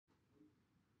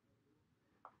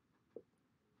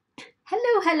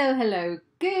Hello.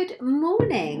 Good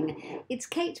morning. It's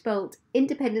Kate Bolt,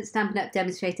 independent Stampin' Up!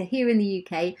 Demonstrator here in the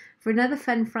UK for another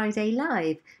Fun Friday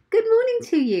Live. Good morning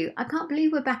to you. I can't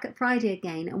believe we're back at Friday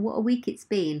again, and what a week it's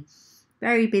been.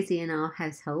 Very busy in our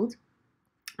household.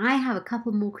 I have a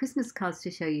couple more Christmas cards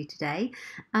to show you today.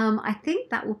 I think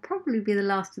that will probably be the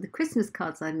last of the Christmas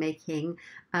cards I'm making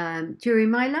during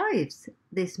my lives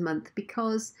this month,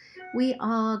 because we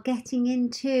are getting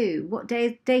into, what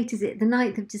date is it? The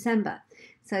 9th of December.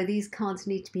 So these cards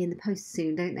need to be in the post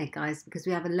soon, don't they, guys? Because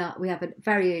we have a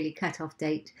very early cut-off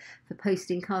date for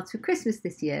posting cards for Christmas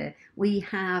this year. We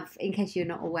have, in case you're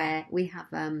not aware, we have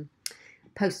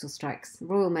postal strikes,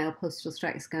 Royal Mail postal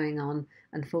strikes going on,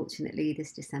 unfortunately,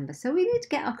 this December. So we need to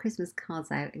get our Christmas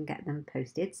cards out and get them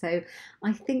posted. So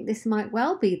I think this might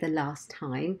well be the last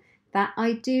time that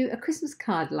I do a Christmas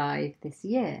card live this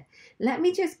year. Let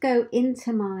me just go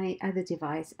into my other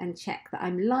device and check that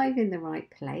I'm live in the right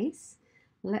place.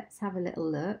 Let's have a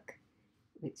little look,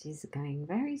 which is going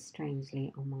very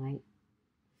strangely on my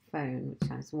phone,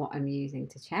 which is what I'm using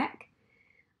to check.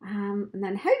 And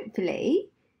then hopefully,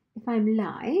 if I'm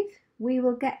live,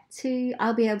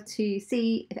 I'll be able to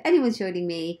see if anyone's joining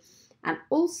me, and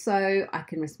also I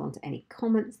can respond to any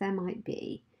comments there might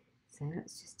be. So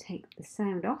let's just take the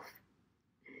sound off.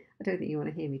 I don't think you want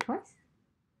to hear me twice.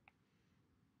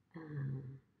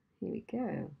 Here we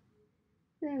go.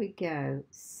 There we go.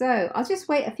 So I'll just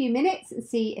wait a few minutes and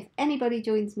see if anybody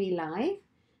joins me live,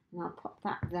 and I'll pop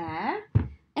that there.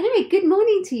 Anyway, good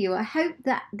morning to you. I hope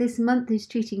that this month is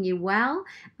treating you well.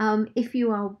 If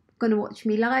you are going to watch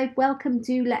me live, welcome.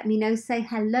 Do let me know. Say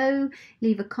hello.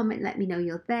 Leave a comment. Let me know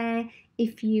you're there.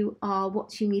 If you are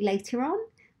watching me later on,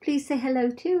 please say hello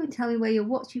too and tell me where you're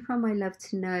watching from. I love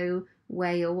to know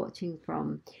where you're watching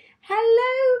from.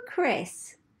 Hello,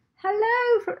 Chris.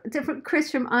 Hello, different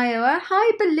Chris from Iowa.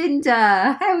 Hi,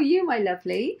 Belinda. How are you, my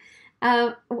lovely?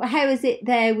 How is it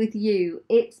there with you?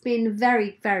 It's been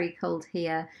very, very cold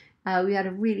here. We had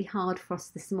a really hard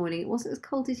frost this morning. It wasn't as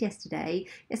cold as yesterday.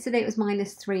 Yesterday it was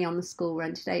 -3 on the school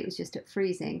run. Today it was just at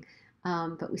freezing,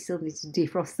 but we still need to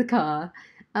defrost the car.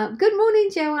 Good morning,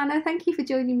 Joanna. Thank you for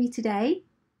joining me today.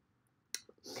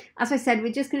 As I said,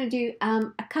 we're just going to do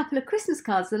a couple of Christmas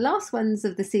cards, the last ones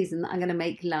of the season that I'm going to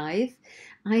make live.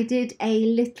 I did a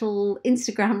little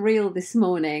Instagram reel this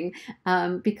morning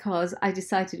because I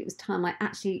decided it was time I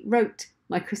actually wrote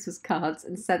my Christmas cards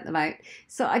and sent them out.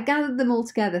 So I gathered them all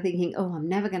together thinking, oh, I'm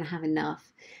never going to have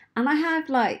enough. And I have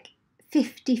like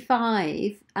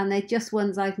 55, and they're just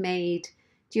ones I've made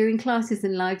during classes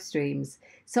and live streams.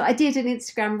 So I did an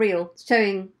Instagram reel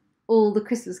showing all the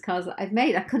Christmas cards that I've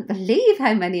made. I couldn't believe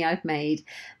how many I've made.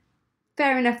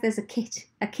 Fair enough, there's a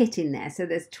kit in there. So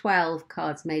there's 12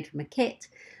 cards made from a kit.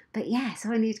 But yeah,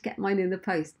 so I need to get mine in the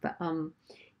post. But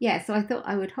yeah, so I thought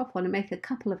I would hop on and make a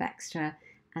couple of extra,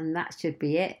 and that should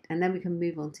be it. And then we can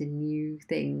move on to new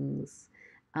things.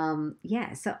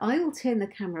 Yeah, so I will turn the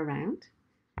camera around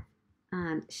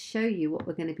and show you what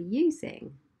we're going to be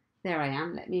using. There I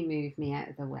am. Let me move me out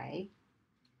of the way.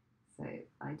 So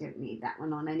I don't need that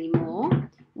one on anymore.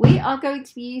 We are going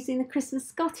to be using the Christmas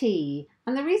Scottie.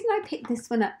 And the reason I picked this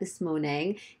one up this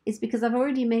morning is because I've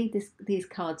already made these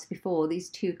cards before, these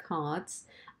 2 cards.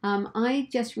 I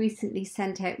just recently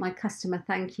sent out my customer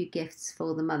thank you gifts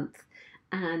for the month.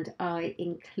 And I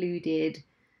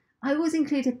always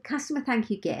include a customer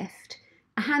thank you gift,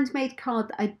 a handmade card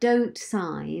that I don't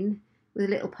sign, with a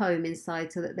little poem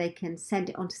inside so that they can send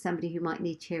it on to somebody who might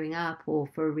need cheering up or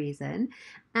for a reason.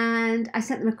 And I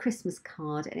sent them a Christmas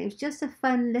card, and it was just a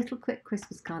fun little quick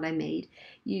Christmas card I made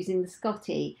using the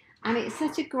Scottie. And it's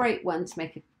such a great one to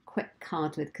make a quick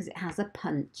card with because it has a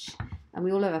punch. And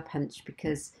we all have a punch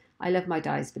because I love my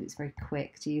dies, but it's very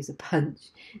quick to use a punch.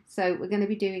 So we're going to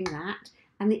be doing that.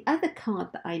 And the other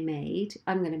card that I'm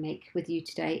going to make with you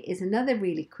today is another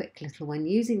really quick little one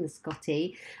using the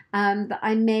Scottie that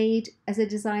I made as a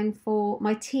design for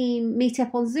my team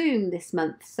meetup on Zoom this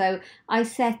month. So I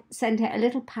sent out a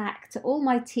little pack to all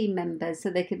my team members so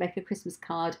they could make a Christmas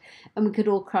card and we could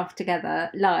all craft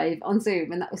together live on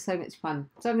Zoom, and that was so much fun.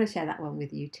 So I'm going to share that one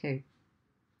with you too.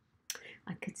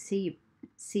 I could see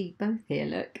both here,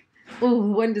 look.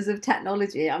 Oh, wonders of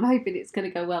technology. I'm hoping it's going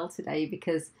to go well today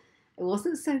because it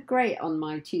wasn't so great on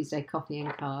my Tuesday coffee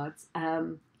and cards.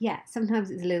 Yeah,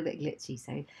 sometimes it's a little bit glitchy,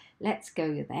 so let's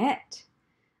go with it.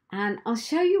 And I'll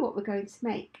show you what we're going to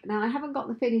make. Now, I haven't got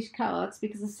the finished cards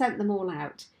because I sent them all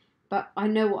out, but I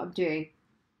know what I'm doing.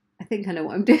 I think I know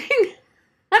what I'm doing.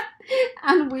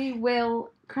 And we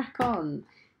will crack on.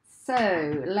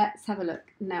 So let's have a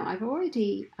look. Now, I've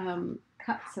already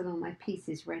cuts and all my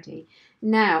pieces ready.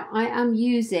 Now I am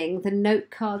using the note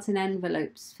cards and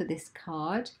envelopes for this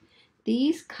card.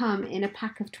 These come in a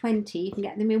pack of 20. You can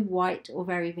get them in white or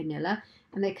very vanilla,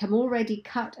 and they come already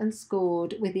cut and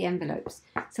scored with the envelopes.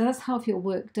 So that's half your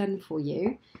work done for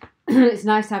you. It's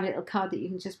nice to have a little card that you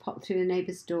can just pop through a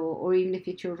neighbour's door, or even if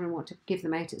your children want to give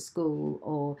them out at school,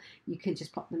 or you can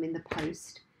just pop them in the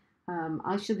post.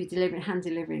 I shall be hand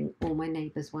delivering all my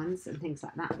neighbours' ones and things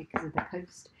like that because of the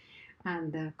post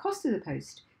and the cost of the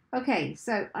post. Okay,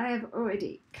 so I have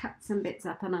already cut some bits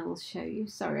up and I will show you.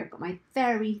 Sorry, I've got my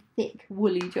very thick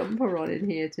woolly jumper on in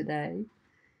here today.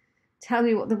 Tell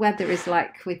me what the weather is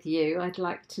like with you. I'd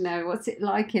like to know, what's it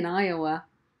like in Iowa?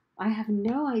 I have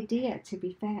no idea, to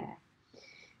be fair.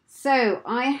 So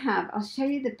I'll show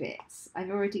you the bits.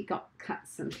 I've already cut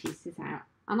some pieces out.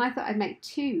 And I thought I'd make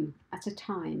 2 at a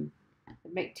time.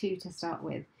 I'd make 2 to start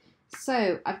with.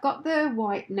 So I've got the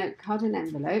white note card and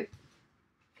envelope.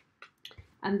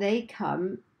 And they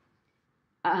come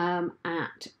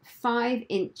at 5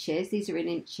 inches. These are in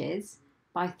inches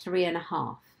by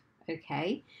 3.5.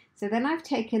 Okay. So then I've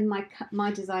taken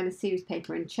my designer series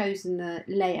paper and chosen the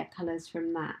layer colours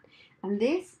from that. And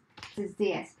this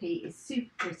DSP is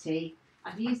super pretty.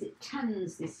 I've used it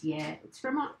tons this year. It's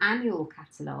from our annual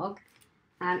catalogue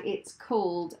and it's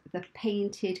called The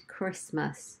Painted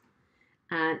Christmas.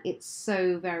 And it's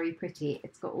so very pretty.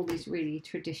 It's got all these really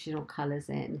traditional colours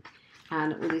in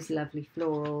and all these lovely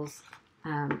florals.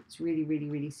 It's really, really,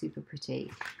 really super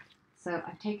pretty. So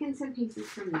I've taken some pieces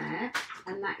from there,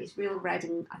 and that is real red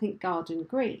and I think garden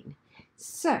green.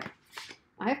 So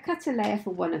I've cut a layer for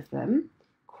one of them,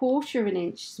 1/4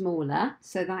 inch smaller.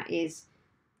 So that is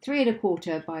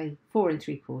 3.25 by 4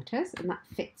 3/4, and that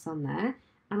fits on there.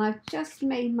 And I've just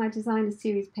made my designer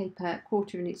series paper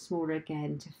 1/4 inch smaller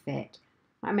again to fit.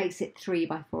 That makes it 3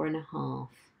 by 4.5.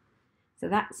 So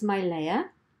that's my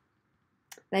layer.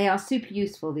 They are super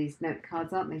useful, these note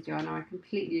cards, aren't they, Joanna? I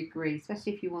completely agree,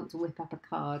 especially if you want to whip up a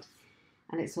card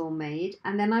and it's all made.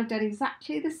 And then I've done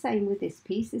exactly the same with this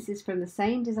piece. This is from the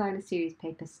same designer series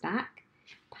paper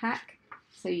pack,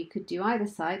 so you could do either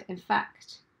side. In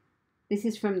fact, this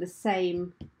is from the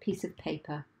same piece of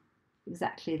paper,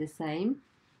 exactly the same.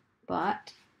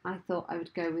 But I thought I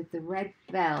would go with the red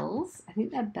bells. I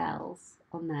think they're bells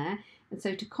on there. And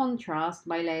so to contrast,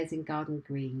 my layers in garden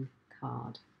green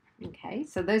card. Okay,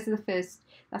 so that's the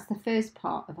first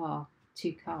part of our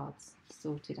 2 cards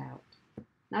sorted out.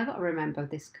 Now I've got to remember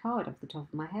this card off the top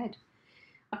of my head.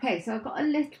 Okay, so I've got a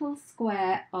little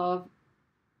square of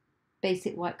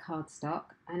basic white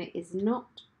cardstock, and it is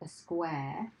not a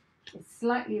square, it's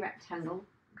slightly rectangle.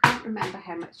 I can't remember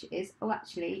how much it is. Oh,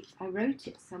 actually, I wrote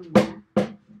it somewhere.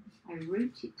 I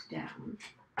wrote it down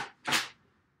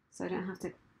so I don't have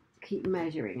to keep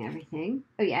measuring everything.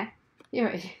 Oh yeah, here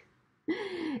it is.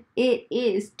 It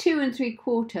is 2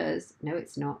 3/4. No,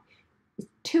 it's not. It's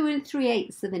 2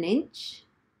 3/8 of an inch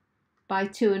by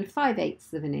 2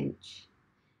 5/8 of an inch,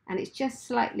 and it's just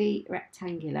slightly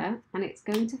rectangular, and it's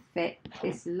going to fit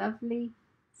this lovely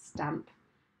stamp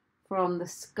from the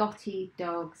Scottie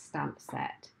Dog stamp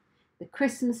set. The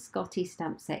Christmas Scottie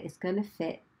stamp set is going to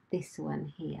fit this one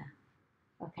here.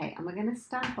 Okay, and we're going to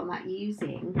stamp on that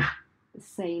using the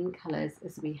same colours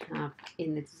as we have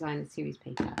in the designer series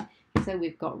paper. So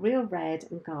we've got real red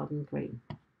and garden green.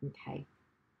 Okay.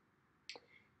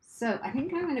 So I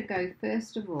think I'm going to go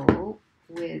first of all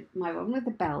with my one with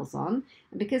the bells on.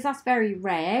 And because that's very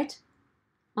red,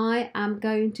 I am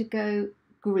going to go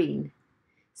green.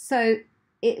 So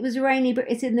it was rainy, but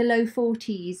it's in the low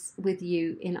 40s with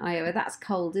you in Iowa. That's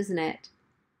cold, isn't it?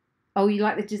 Oh, you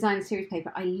like the designer series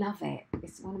paper? I love it.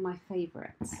 It's one of my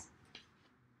favourites.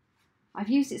 I've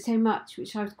used it so much,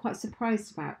 which I was quite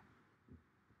surprised about,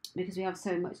 because we have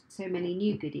so many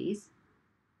new goodies.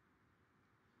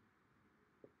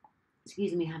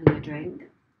 Excuse me having a drink.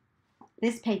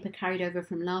 This paper carried over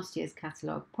from last year's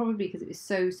catalogue, probably because it was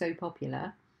so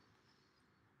popular.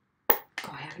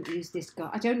 God, I haven't used this.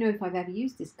 I don't know if I've ever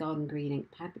used this garden green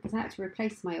ink pad because I had to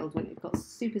replace my old one. It got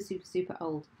super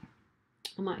old.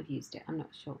 I might have used it, I'm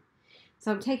not sure.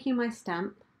 So I'm taking my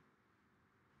stamp.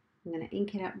 I'm going to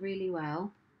ink it up really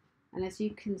well. And as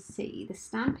you can see, the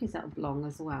stamp is oblong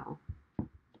as well.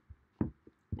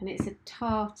 And it's a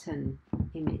tartan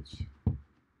image,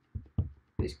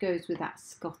 which goes with that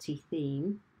Scottie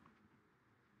theme.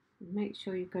 Make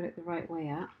sure you've got it the right way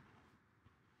up.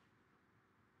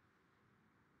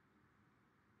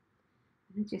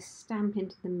 And just stamp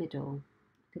into the middle.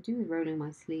 I could do with rolling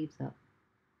my sleeves up.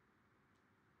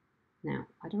 Now,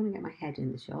 I don't want to get my head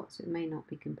in the shot, so it may not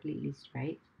be completely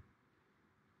straight.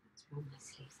 Let's roll my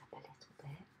sleeves up a little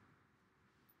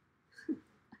bit.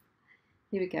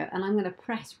 Here we go. And I'm going to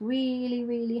press really,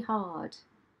 really hard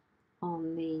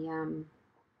on the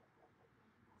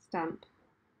stamp.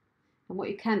 And what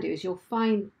you can do is you'll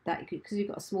find that, because you've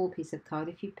got a small piece of card,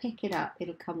 if you pick it up,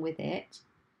 it'll come with it.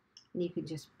 And you can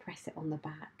just press it on the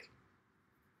back.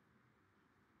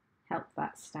 Help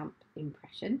that stamp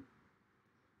impression.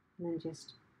 And then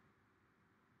just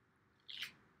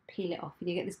peel it off. And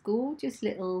you get this gorgeous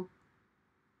little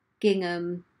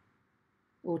gingham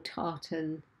or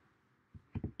tartan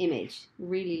image.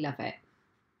 Really love it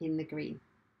in the green.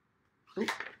 Ooh.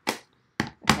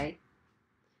 Okay.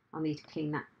 I'll need to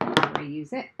clean that before I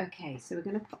use it. Okay, so we're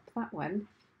going to pop that one.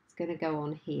 It's going to go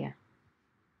on here.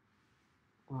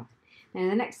 All right. Now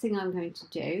the next thing I'm going to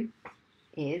do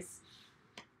is,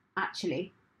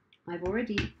 actually, I've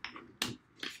already,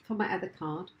 for my other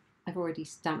card, I've already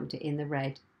stamped it in the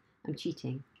red. I'm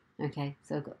cheating. Okay,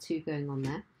 so I've got two going on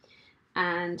there.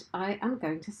 And I am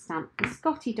going to stamp the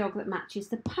Scottie dog that matches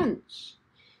the punch.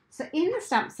 So in the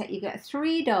stamp set, you get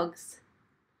 3 dogs.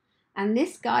 And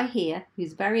this guy here,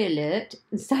 who's very alert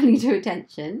and standing to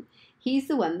attention, he's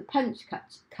the one the punch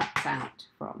cuts out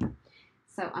from.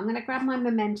 So I'm going to grab my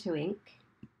Memento ink.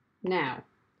 Now,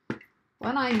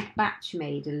 when I batch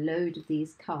made a load of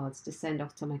these cards to send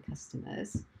off to my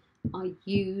customers, I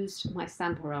used my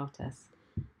Stamparatus.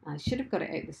 I should have got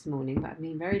it out this morning, but I've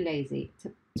been very lazy.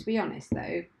 To be honest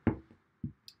though,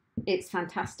 it's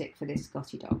fantastic for this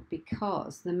Scottie dog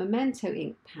because the Memento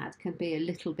ink pad can be a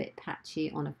little bit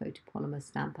patchy on a photopolymer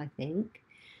stamp, I think.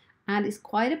 And it's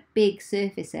quite a big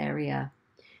surface area.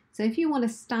 So if you want to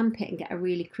stamp it and get a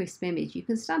really crisp image, you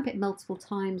can stamp it multiple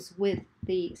times with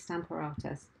the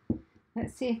Stamparatus.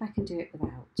 Let's see if I can do it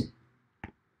without.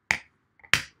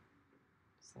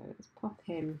 So let's pop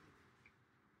him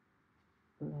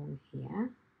along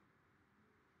here.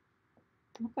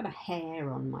 I've got a hair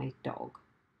on my dog.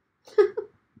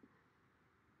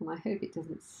 And I hope it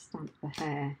doesn't stamp the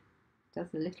hair. It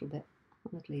does a little bit,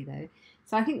 oddly though.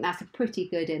 So I think that's a pretty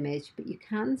good image, but you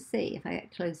can see if I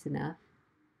get close enough,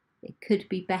 it could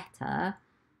be better.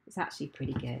 It's actually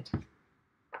pretty good.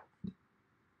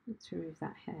 Let's remove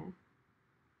that hair.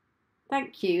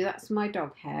 Thank you, that's my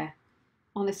dog hair.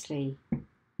 Honestly,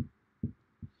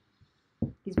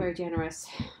 he's very generous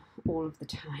all of the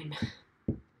time.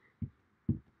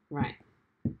 Right.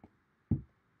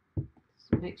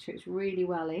 So make sure it's really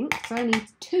well inked. So I need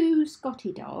 2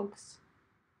 Scottie dogs.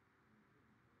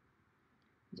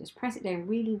 Just press it down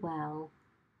really well.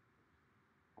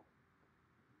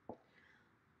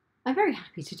 I'm very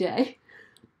happy today.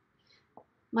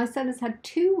 My son has had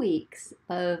 2 weeks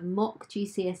of mock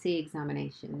GCSE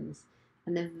examinations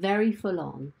and they're very full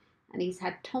on, and he's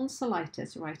had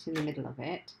tonsillitis right in the middle of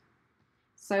it.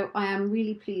 So I am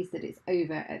really pleased that it's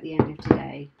over at the end of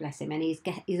today, bless him, and he's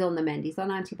on the mend. He's on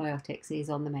antibiotics and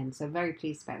he's on the mend, so very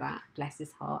pleased about that, bless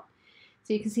his heart.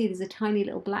 So you can see there's a tiny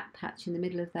little black patch in the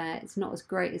middle of there. It's not as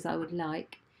great as I would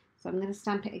like, so I'm going to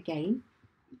stamp it again.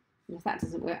 And if that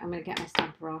doesn't work, I'm going to get my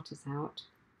Stamparatus out.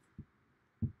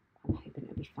 I'm hoping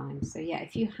it'll be fine. So yeah,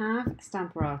 if you have a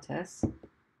Stamparatus,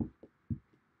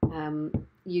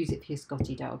 use it for your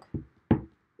Scottie dog.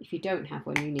 If you don't have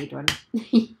one, you need one.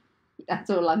 That's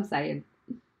all I'm saying.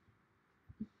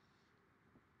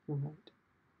 All right.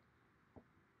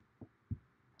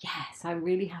 Yes, I'm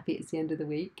really happy it's the end of the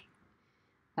week.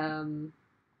 Have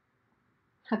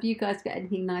you guys got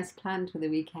anything nice planned for the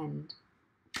weekend?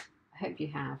 I hope you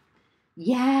have.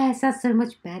 Yes, that's so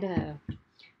much better.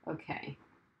 Okay.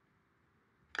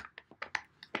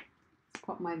 Let's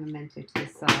pop my Memento to the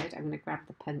side. I'm going to grab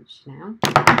the punch now.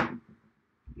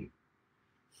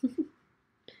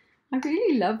 I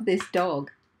really love this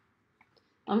dog.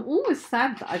 I'm almost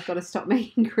sad that I've got to stop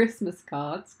making Christmas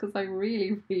cards because I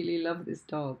really, really love this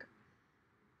dog.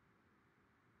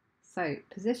 So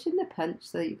position the punch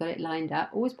so that you've got it lined up.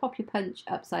 Always pop your punch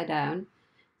upside down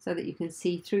so that you can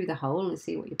see through the hole and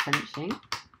see what you're punching.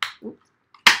 Oops.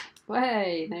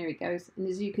 Hey, there it goes. And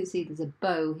as you can see, there's a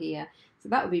bow here. So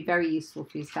that would be very useful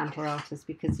for your Stamparatus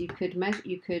because you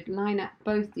could line up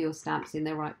both your stamps in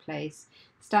the right place,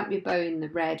 stamp your bow in the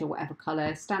red or whatever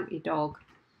colour, stamp your dog,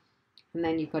 and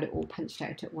then you've got it all punched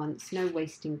out at once. No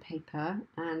wasting paper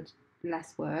and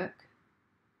less work.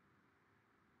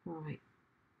 All right.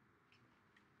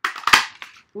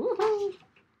 Woohoo!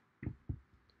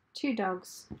 2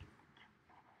 dogs.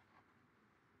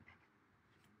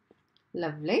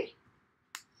 Lovely.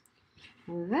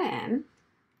 And then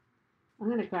I'm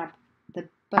going to grab the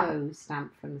bow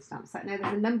stamp from the stamp set. Now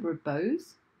there's a number of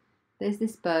bows. There's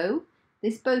this bow.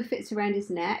 This bow fits around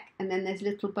his neck, and then there's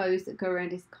little bows that go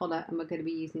around his collar, and we're going to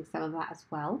be using some of that as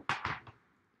well.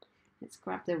 Let's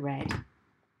grab the red.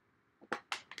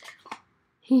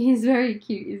 He is very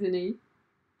cute, isn't he?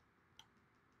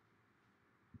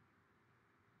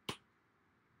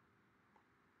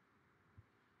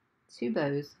 Two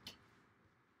bows.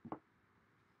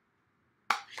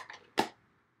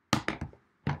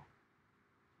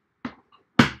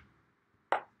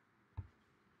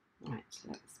 Right,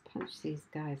 let's punch these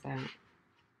guys out.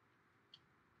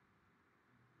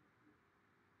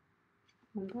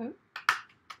 One bow.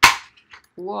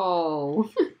 Whoa!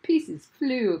 Pieces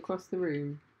flew across the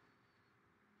room.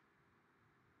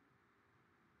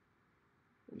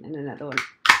 And then another one.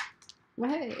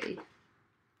 Hey!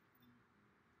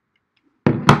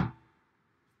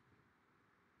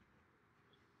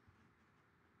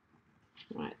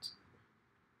 Right.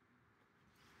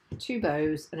 Two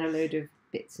bows and a load of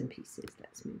bits and pieces.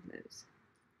 Let's move those.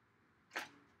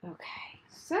 Okay,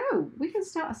 so we can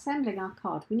start assembling our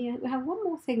card. We have one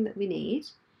more thing that we need.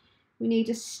 We need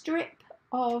a strip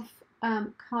of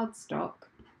cardstock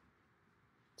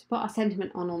to put our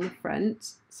sentiment on the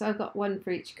front. So I've got one for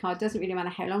each card. Doesn't really matter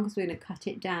how long because we're going to cut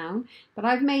it down. But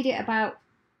I've made it about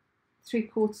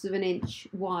 3/4 of an inch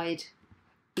wide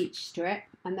each strip,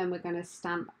 and then we're going to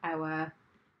stamp our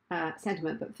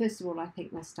sentiment. But first of all, I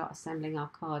think let's start assembling our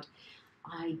card.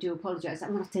 I do apologise. I'm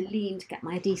going to have to lean to get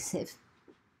my adhesive.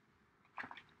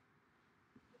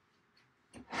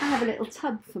 I have a little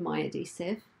tub for my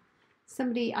adhesive.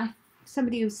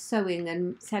 Somebody was sewing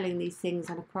and selling these things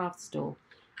on a craft store,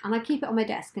 and I keep it on my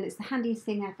desk, and it's the handiest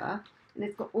thing ever. And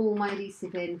it's got all my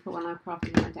adhesive in for when I'm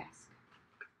crafting my desk.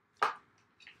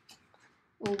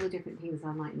 All the different things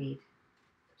I might need.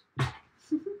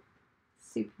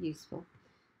 Super useful.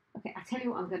 Okay, I'll tell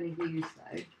you what I'm going to use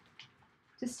though.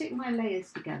 To stick my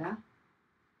layers together,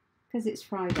 because it's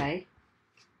Friday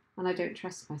and I don't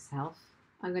trust myself,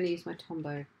 I'm going to use my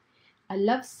Tombow. I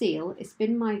love seal. It's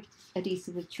been my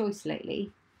adhesive of choice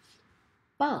lately,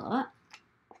 but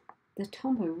the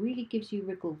Tombow really gives you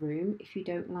wriggle room if you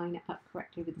don't line it up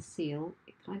correctly with the seal.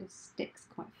 It kind of sticks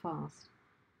quite fast.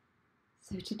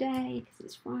 So today, because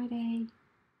it's Friday,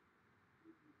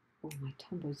 oh, my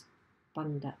Tombow's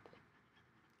bunged up.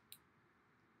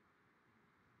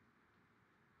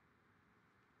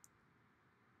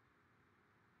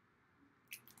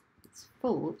 It's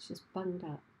full, it's just bunged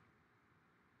up.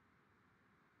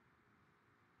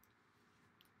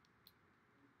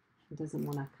 It doesn't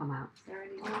want to come out. Is there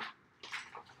any more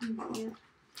in here?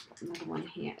 Got another one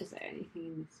here. Is there anything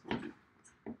in this one?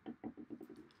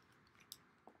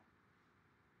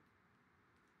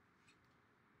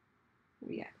 Oh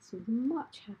yeah, this one's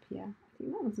much happier. I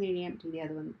think that one's nearly empty, the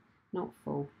other one not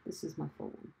full. This is my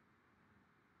full one.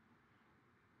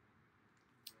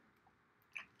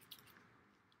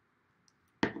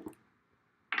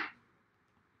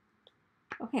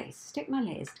 Okay, stick my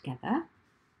layers together.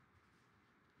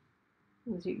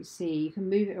 As you can see, you can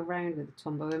move it around with the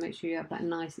Tombow and make sure you have that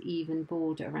nice even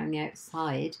border around the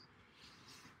outside. It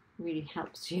really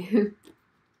helps you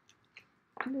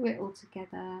glue it all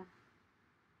together.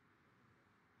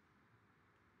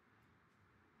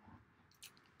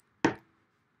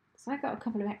 So I got a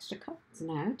couple of extra cards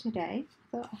now today.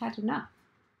 I thought I had enough,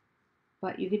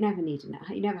 but you could never need enough.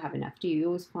 You never have enough, do you? You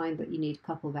always find that you need a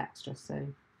couple of extra.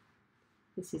 So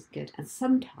this is good. And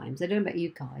sometimes, I don't know about you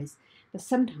guys, but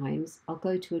sometimes I'll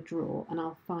go to a drawer and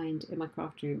I'll find in my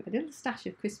craft room a little stash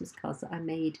of Christmas cards that I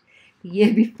made the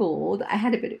year before, that I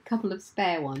had a couple of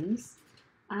spare ones.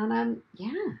 And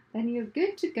yeah, then you're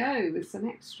good to go with some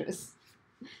extras.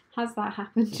 Has that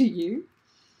happened to you?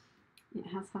 It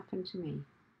has happened to me.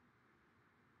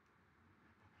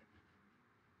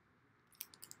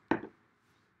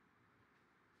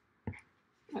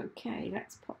 Okay,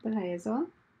 let's pop the layers on.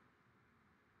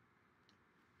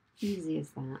 Easy as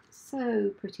that.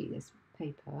 So pretty, this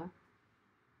paper.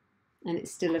 And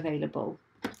it's still available.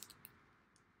 I'll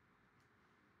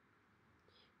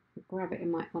grab it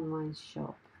in my online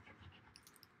shop.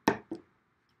 I'll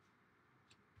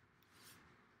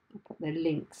put the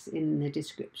links in the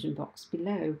description box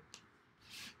below.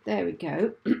 There we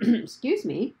go. Excuse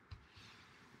me.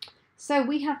 So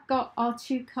we have got our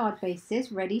 2 card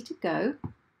bases ready to go.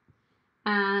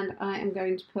 And I am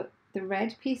going to put the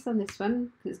red piece on this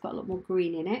one because it's got a lot more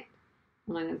green in it,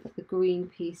 and I'm going to put the green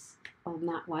piece on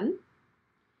that one.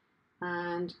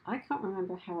 And I can't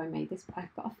remember how I made this, but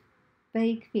I've got a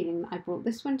vague feeling that I brought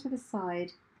this one to the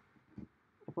side.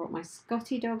 I brought my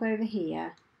Scottie Dog over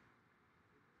here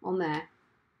on there,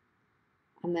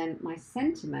 and then my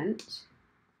sentiment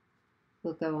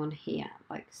will go on here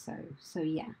like so. So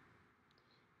yeah,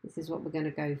 this is what we're going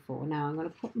to go for. Now I'm going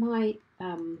to put my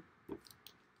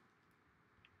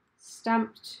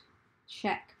stamped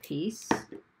check piece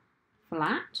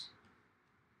flat,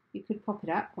 You could pop it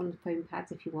up on the foam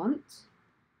pads if you want.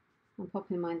 I'm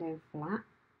popping mine down flat.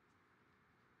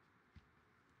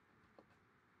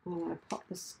 I'm going to pop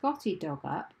the Scottie Dog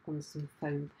up on some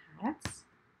foam pads.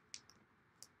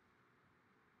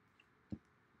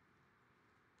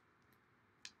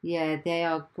 Yeah, they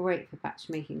are great for batch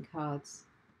making cards.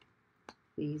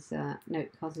 These note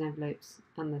cards and envelopes,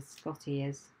 and the Scottie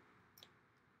is.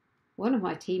 One of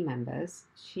my team members,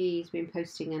 she's been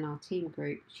posting in our team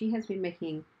group. She has been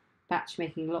batch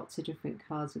making lots of different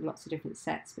cards with lots of different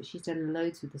sets, but she's done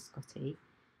loads with the Scottie,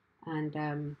 and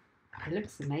it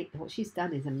looks amazing. What she's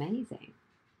done is amazing.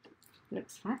 It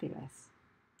looks fabulous.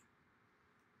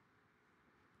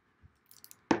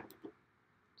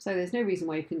 So there's no reason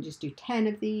why you couldn't just do 10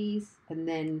 of these and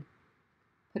then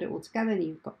put it all together and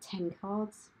you've got 10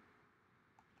 cards.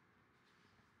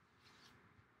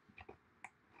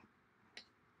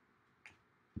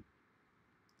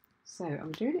 So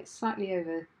I'm doing it slightly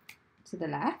over to the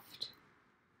left.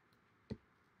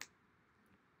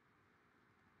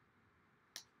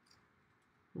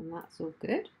 And that's all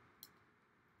good.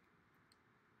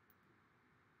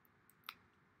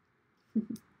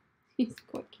 He's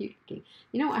quite cute looking.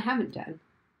 You know what I haven't done?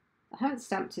 I haven't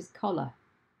stamped his collar.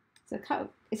 So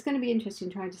it's going to be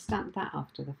interesting trying to stamp that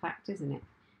after the fact, isn't it?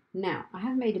 Now, I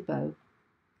have made a bow,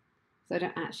 so I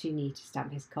don't actually need to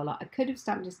stamp his collar. I could have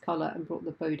stamped his collar and brought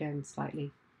the bow down slightly,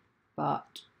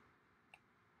 but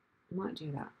I might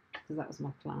do that because that was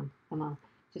my plan. And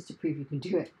just to prove you can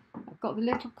do it, I've got the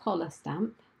little collar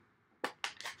stamp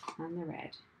and the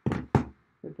red.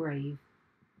 We're brave.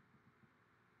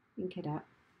 Ink it up.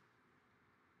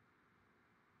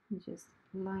 And just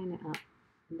line it up.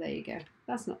 And there you go.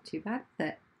 That's not too bad, is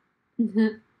it?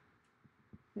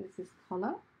 There's this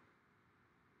collar.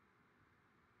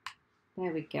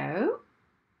 There we go.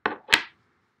 And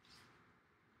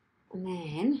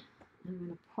then I'm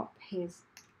going to pop his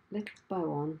little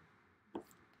bow on. Put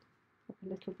a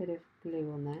little bit of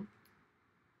glue on there.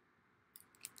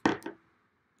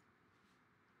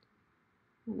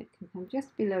 And it can come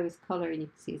just below his collar, and you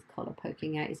can see his collar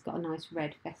poking out. He's got a nice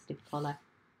red festive collar.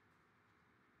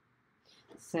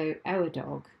 So our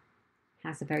dog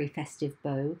has a very festive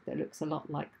bow that looks a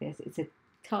lot like this. It's a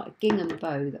gingham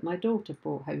bow that my daughter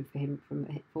brought home for him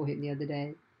the other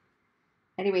day.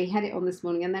 Anyway, he had it on this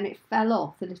morning and then it fell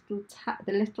off. The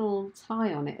little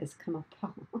tie on it has come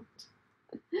apart.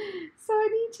 So I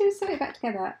need to sew it back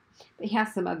together. But he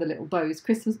has some other little bows,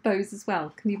 Christmas bows as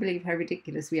well. Can you believe how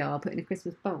ridiculous we are putting a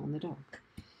Christmas bow on the dog?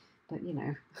 But you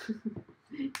know,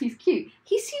 he's cute.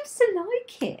 He seems to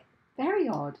like it. Very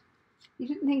odd. You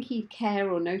didn't think he'd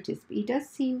care or notice, but he does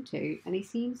seem to, and he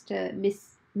seems to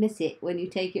miss it when you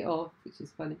take it off, which is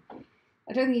funny.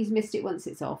 I don't think he's missed it once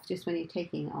it's off, just when you're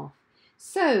taking it off.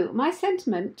 So my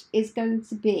sentiment is going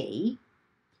to be,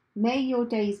 may your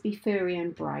days be furry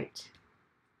and bright.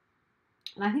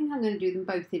 And I think I'm going to do them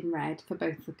both in red for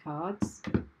both the cards.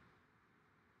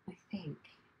 I think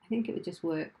it would just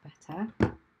work better.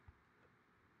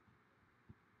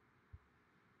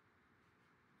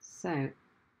 So,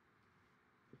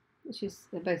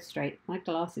 they're both straight. My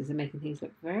glasses are making things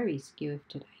look very skewy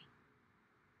today.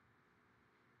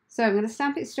 So I'm going to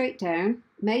stamp it straight down.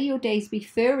 May your days be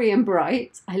furry and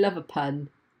bright. I love a pun.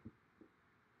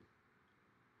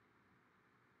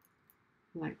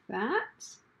 Like that.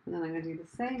 And then I'm going to do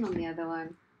the same on the other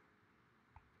one.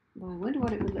 Well, I wonder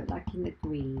what it would look like in the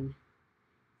green.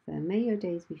 So may your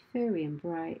days be furry and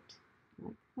bright.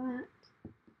 Like that.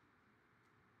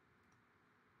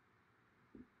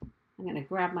 I'm going to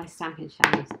grab my stamping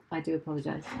chamois. I do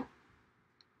apologise.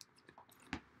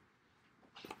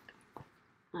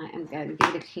 I am going to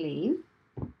give it a clean.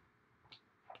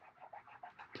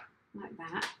 Like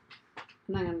that.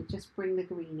 And I'm going to just bring the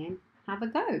green in. Have a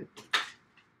go.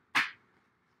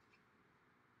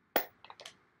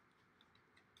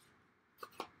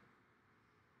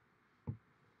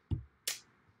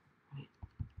 Right.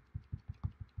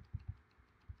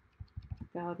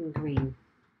 Garden green.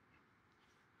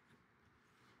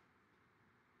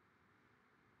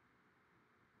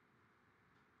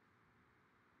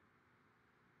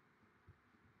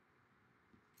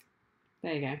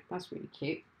 There you go, that's really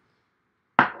cute.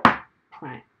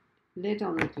 Right, lid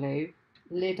on the glue,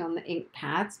 lid on the ink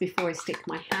pads before I stick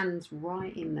my hands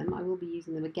right in them. I will be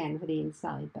using them again for the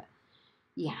inside, but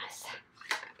yes.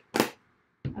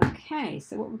 Okay,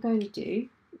 so what we're going to do,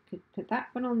 we could put that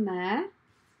one on there,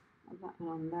 and that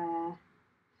one on there.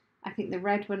 I think the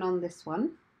red one on this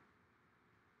one.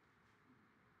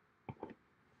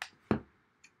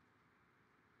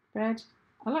 Red.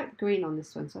 I like the green on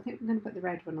this one, so I think I'm going to put the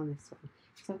red one on this one.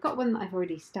 So I've got one that I've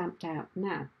already stamped out.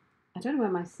 Now, I don't know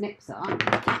where my snips are,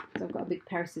 so I've got a big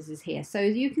pair of scissors here. So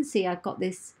as you can see, I've got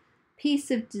this piece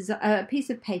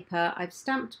of paper. I've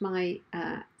stamped my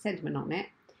sentiment on it.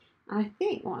 And I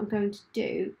think what I'm going to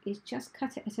do is just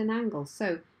cut it at an angle.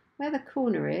 So where the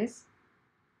corner is,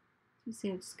 you see,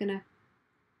 I'm just going to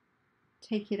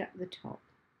take it up the top.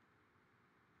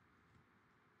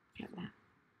 Like that.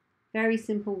 Very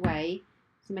simple way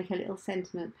to make a little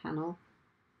sentiment panel.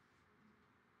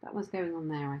 That one's going on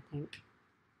there, I think.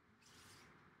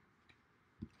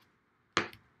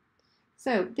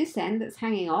 So this end that's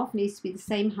hanging off needs to be the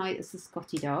same height as the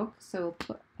Scottie Dog. So we'll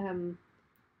put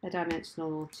a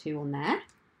dimensional 2 on there.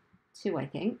 2, I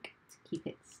think, to keep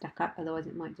it stuck up. Otherwise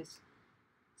it might just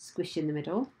squish in the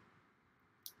middle.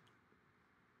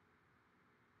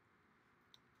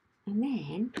 And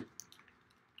then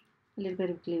a little bit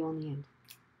of glue on the end.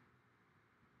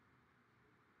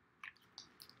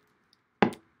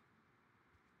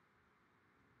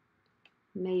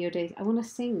 May your days, I want to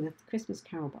sing the Christmas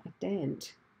carol, but I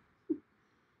daren't.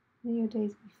 May your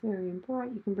days be furry and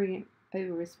bright. You can bring it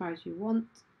over as far as you want.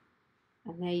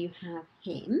 And there you have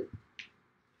him.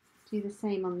 Do the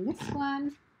same on this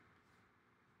one.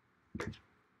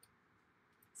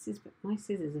 My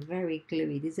scissors are very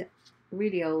gluey. These are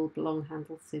really old long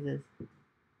handled scissors.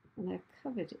 And they're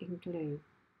covered in glue.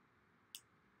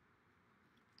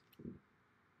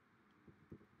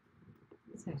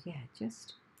 So yeah,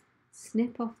 just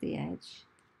snip off the edge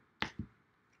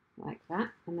like that,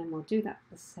 and then we'll do that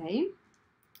the same.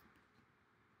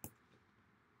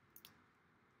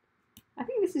 I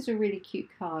think this is a really cute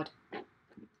card.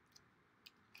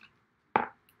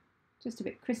 Just a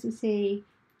bit Christmassy.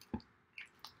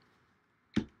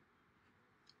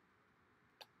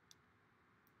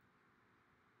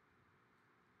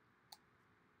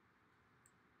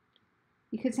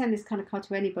 You could send this kind of card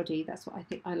to anybody. That's what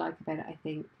I like about it, I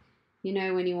think. You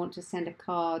know, when you want to send a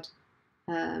card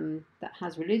that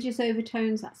has religious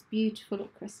overtones, that's beautiful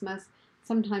at Christmas.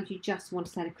 Sometimes you just want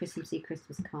to send a Christmassy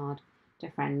Christmas card to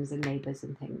friends and neighbours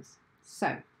and things.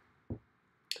 So,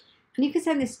 and you can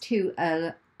send this to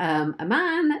a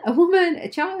man, a woman, a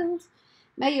child.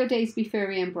 May your days be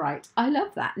furry and bright. I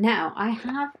love that. Now, I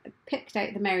have picked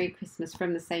out the Merry Christmas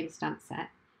from the same stamp set.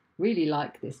 Really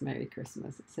like this Merry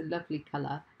Christmas. It's a lovely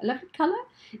colour. A lovely colour?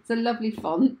 It's a lovely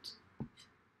font.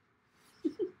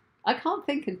 I can't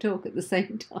think and talk at the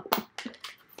same time.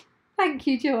 Thank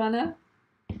you, Joanna.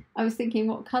 I was thinking,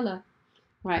 what colour?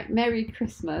 Right, Merry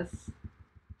Christmas.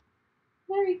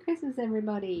 Merry Christmas,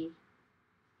 everybody.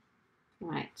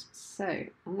 Right, so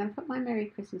I'm going to put my Merry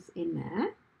Christmas in there.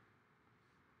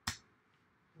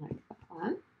 Like that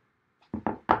one.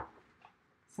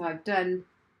 So I've done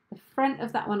the front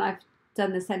of that one, I've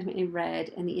done the sentiment in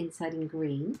red and the inside in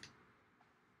green.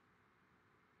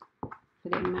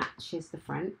 But it matches the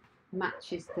front,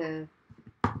 matches the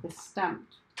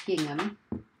stamped gingham.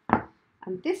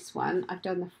 And this one, I've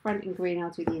done the front in green, I'll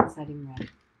do the inside in red.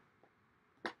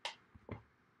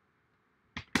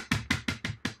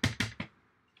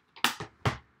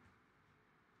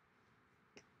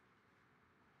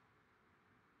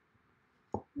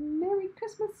 Merry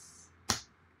Christmas.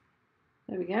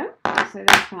 There we go. So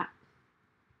there's that.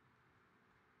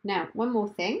 Now, one more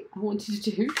thing I wanted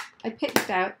to do. I picked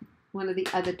out one of the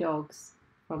other dogs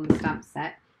from the stamp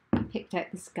set. I picked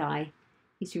out this guy.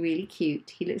 He's really cute.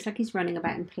 He looks like he's running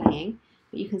about and playing,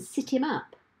 but you can sit him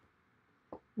up.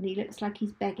 And he looks like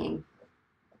he's begging.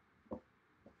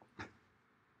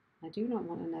 I do not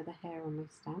want another hair on my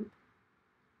stamp.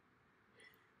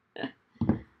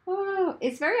 Oh,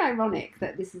 it's very ironic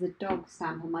that this is a dog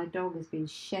stamp and my dog has been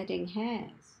shedding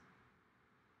hairs.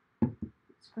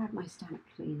 Let's grab my stamp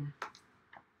cleaner.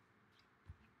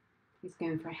 He's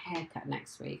going for a haircut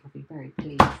next week. I'll be very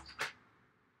pleased.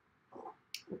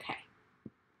 Okay.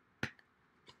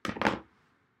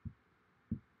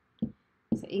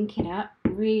 So ink it up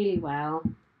really well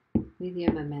with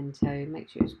your memento. Make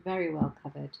sure it's very well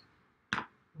covered,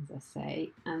 as I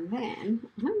say. And then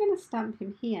I'm going to stamp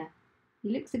him here. He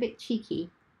looks a bit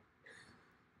cheeky.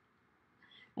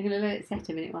 I'm going to let it set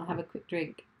a minute while I have a quick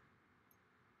drink.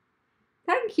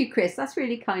 Thank you, Chris. That's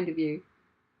really kind of you.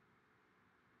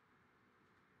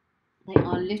 They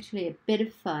are literally a bit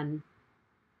of fun.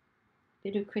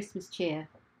 Bit of Christmas cheer.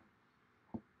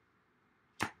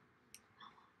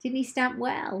 Didn't he stamp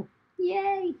well?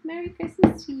 Yay! Merry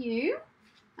Christmas to you.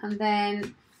 And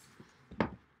then,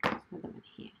 another one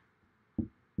here.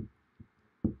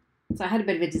 So I had a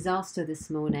bit of a disaster this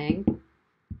morning.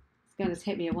 It's going to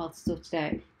take me a while to sort it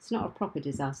out. It's not a proper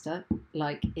disaster,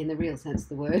 like in the real sense of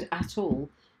the word, at all.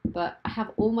 But I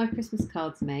have all my Christmas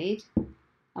cards made,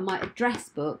 and my address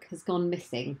book has gone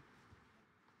missing.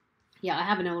 Yeah, I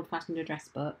have an old-fashioned address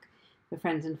book for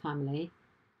friends and family.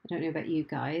 I don't know about you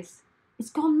guys. It's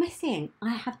gone missing.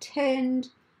 I have turned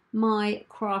my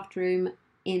craft room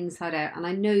inside out, and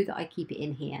I know that I keep it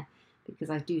in here because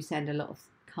I do send a lot of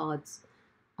cards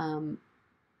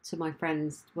to my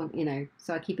friends, you know,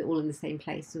 so I keep it all in the same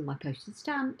place with my postage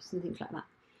stamps and things like that.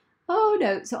 Oh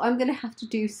no, so I'm going to have to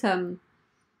do some,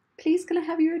 please can I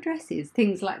have your addresses,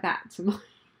 things like that to my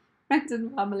friends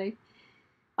and family.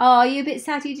 Oh, are you a bit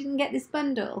sad you didn't get this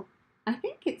bundle? I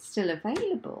think it's still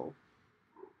available,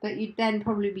 but you'd then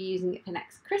probably be using it for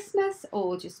next Christmas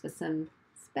or just for some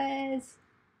spares.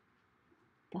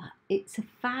 But it's a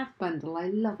fab bundle, I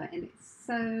love it, and it's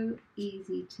so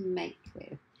easy to make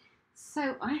with.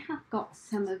 So I have got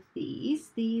some of these.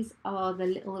 These are the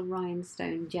little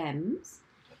rhinestone gems.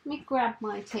 Let me grab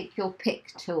my take your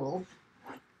pick tool.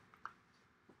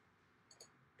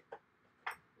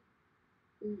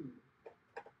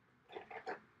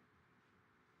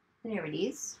 There it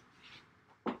is.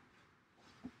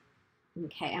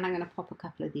 Okay, and I'm going to pop a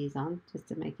couple of these on just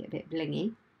to make it a bit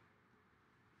blingy.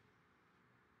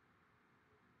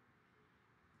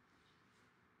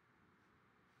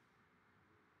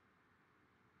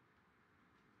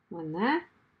 One there.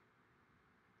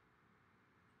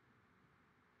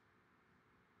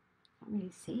 Can't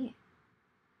really see it.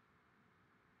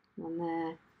 One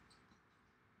there.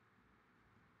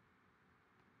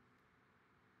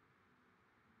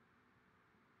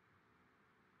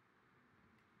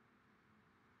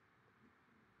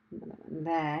 Another one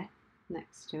there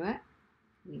next to it.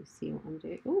 You see what I'm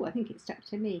doing. Oh, I think it stuck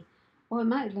to me. Oh, I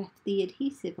might have left the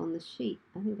adhesive on the sheet.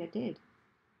 I think I did.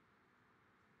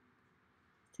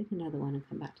 Take another one and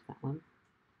come back to that one.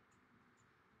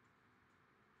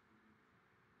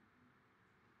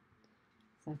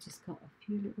 So I've just got a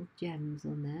few little gems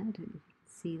on there. I don't know if you can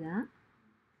see that.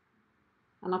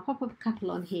 And I'll pop up a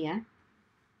couple on here.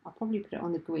 I'll probably put it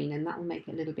on the green and that will make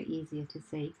it a little bit easier to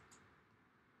see.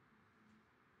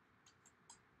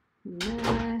 And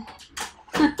there.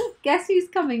 Guess who's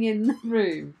coming in the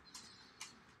room?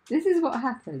 This is what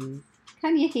happens.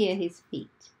 Can you hear his feet?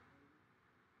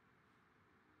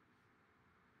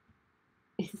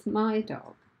 It's my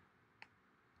dog.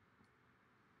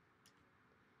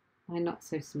 My not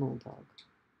so small dog.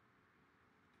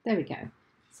 There we go.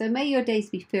 So may your days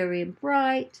be furry and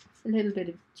bright. A little bit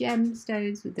of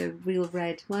gemstones with the real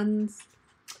red ones.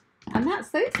 And that's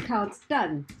those cards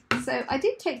done. So I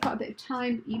did take quite a bit of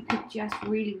time. You could just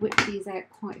really whip these out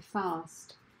quite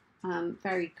fast,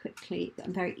 very quickly,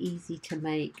 and very easy to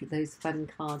make those fun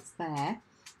cards there.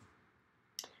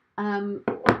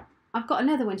 I've got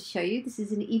another one to show you. This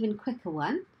is an even quicker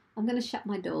one. I'm going to shut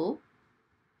my door.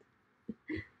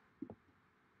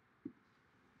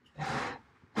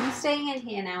 I'm staying in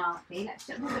here now, Alfie. Let's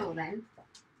shut the door then.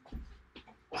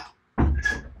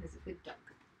 There's a good dog.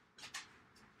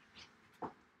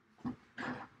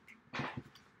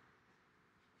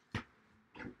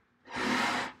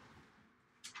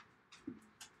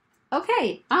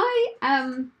 Okay, I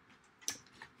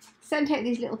sent out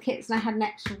these little kits and I had an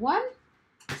extra one.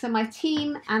 So my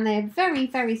team, and they're very,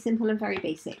 very simple and very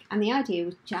basic. And the idea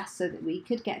was just so that we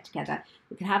could get together.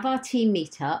 We could have our team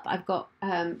meet up. I've got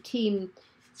team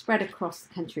spread across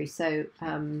the country, so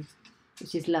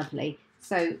which is lovely.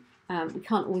 So we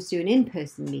can't always do an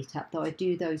in-person meetup, though I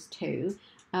do those too.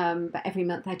 But every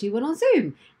month I do one on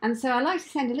Zoom. And so I like to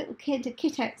send a little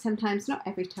kit out sometimes, not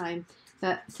every time,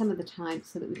 but some of the time,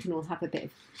 so that we can all have a bit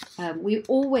of, we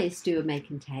always do a make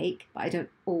and take, but I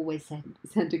don't always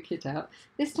send a kit out.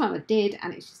 This time I did,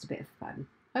 and it's just a bit of fun.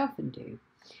 I often do.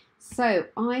 So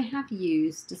I have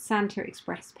used Santa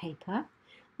Express paper.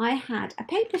 I had a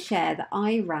paper share that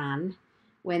I ran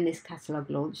when this catalogue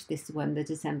launched, this one, the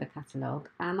December catalogue,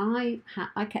 and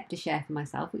I kept a share for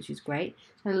myself, which was great.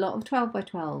 So a lot of 12 by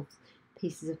 12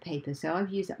 pieces of paper, so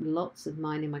I've used up lots of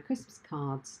mine in my Christmas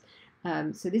cards.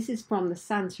 So this is from the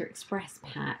Santa Express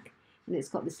pack, and it's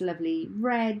got this lovely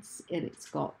reds, and it's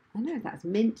got, I don't know if that's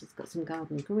mint, it's got some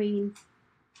garden green.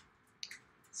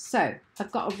 So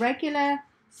I've got a regular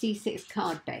C6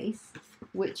 card base,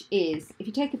 which is, if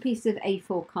you take a piece of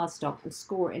A4 cardstock and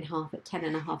score it in half at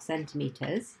 10.5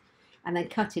 centimetres, and then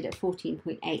cut it at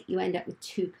 14.8, you end up with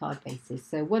 2 card bases.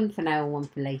 So one for now and one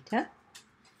for later.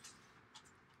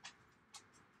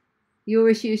 Your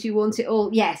issue is you want it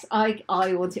all. Yes, I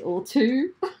want it all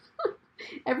too.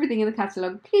 Everything in the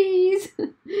catalogue, please.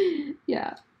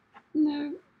 Yeah,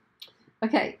 no.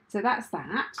 Okay, so that's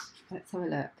that. Let's have a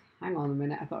look. Hang on a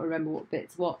minute, I've got to remember what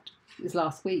bit's what. It was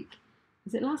last week.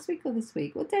 Was it last week or this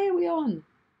week? What day are we on?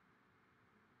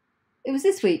 It was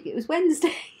this week. It was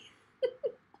Wednesday.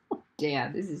 Oh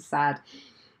dear, this is sad.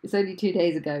 It's only 2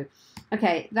 days ago.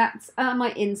 Okay, that's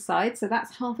my inside, so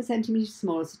that's half a centimetre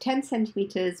smaller, so 10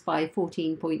 centimetres by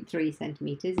 14.3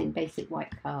 centimetres in basic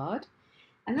white card.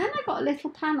 And then I got a little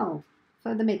panel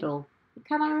for the middle.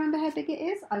 Can I remember how big it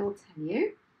is? I will tell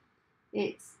you.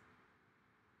 It's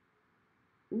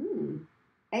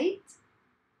 8,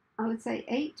 I would say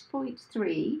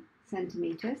 8.3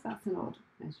 centimetres. That's an odd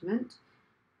measurement.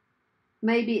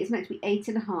 Maybe it's meant to be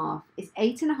 8.5. It's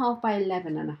 8.5 by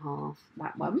 11.5,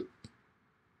 that one.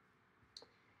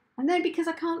 And then because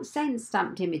I can't send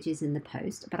stamped images in the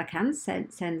post, but I can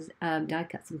send die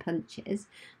cuts and punches,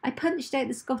 I punched out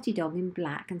the Scottie Dog in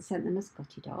black and sent them a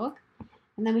Scottie Dog.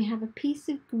 And then we have a piece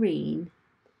of green,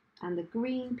 and the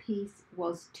green piece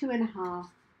was 2.5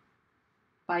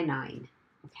 by 9.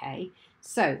 Okay,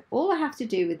 so all I have to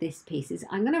do with this piece is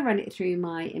I'm going to run it through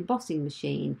my embossing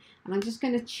machine, and I'm just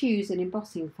going to choose an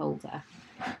embossing folder.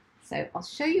 So I'll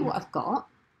show you what I've got.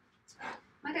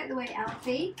 Might out the way,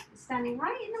 Alfie. Standing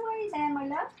right in the way there, my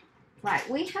love. Right,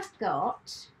 we have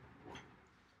got,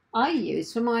 I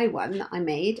use, for my one that I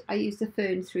made, I used the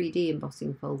Fern 3D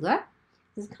embossing folder.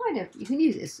 It's kind of, you can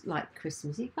use it as like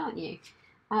Christmassy, can't you?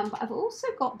 But I've also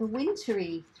got the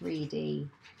Wintry 3D,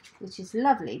 which is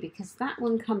lovely because that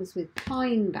one comes with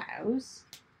pine boughs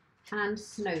and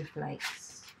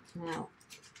snowflakes. Now,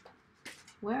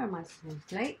 where are my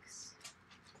snowflakes?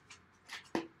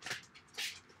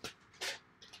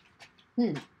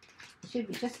 It should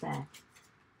be just there.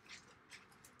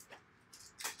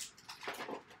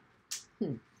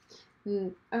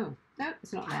 Oh, no,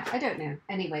 it's not there. I don't know.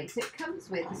 Anyway, so it comes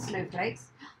with the snowflakes.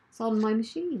 It's on my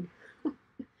machine.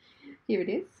 Here it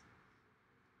is.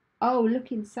 Oh,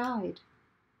 look inside.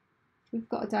 We've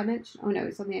got a dimension. Oh no,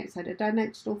 it's on the outside. A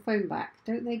dimensional foam back.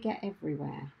 Don't they get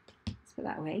everywhere? Let's put it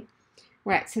that way.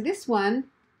 Right, so this one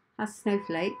has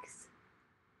snowflakes.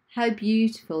 How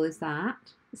beautiful is that?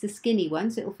 It's a skinny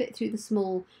one, so it'll fit through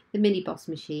the mini boss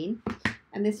machine.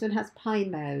 And this one has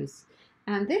pine boughs.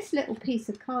 And this little piece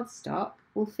of cardstock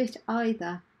will fit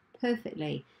either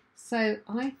perfectly. So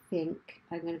I think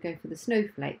I'm going to go for the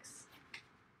snowflakes.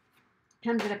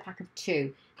 Comes in a pack of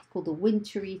 2. It's called the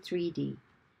Wintry 3D.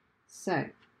 So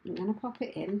I'm going to pop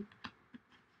it in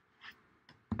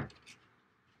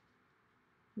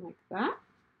like that.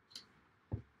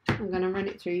 I'm going to run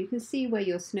it through. You can see where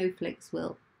your snowflakes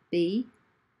will be.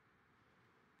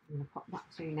 I'm going to pop that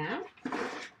through now.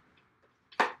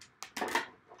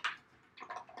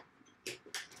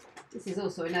 This is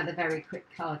also another very quick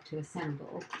card to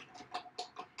assemble,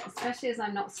 especially as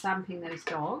I'm not stamping those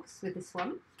dogs with this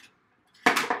one.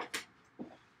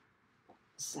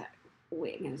 So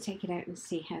we're going to take it out and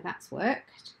see how that's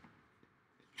worked.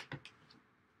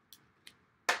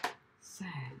 So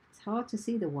it's hard to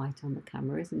see the white on the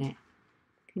camera, isn't it?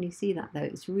 Can you see that though?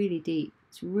 It's really deep.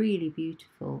 It's really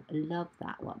beautiful. I love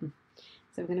that one.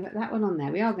 So we're going to put that one on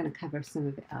there. We are going to cover some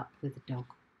of it up with the dog.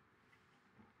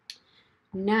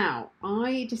 Now,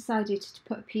 I decided to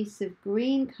put a piece of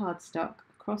green cardstock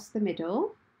across the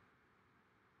middle.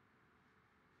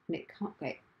 And it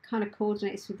kind of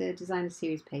coordinates with the designer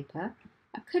series paper.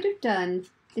 I could have done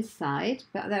this side,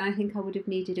 but then I think I would have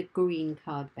needed a green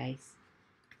card base.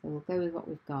 So we'll go with what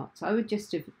we've got. So I would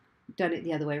just have done it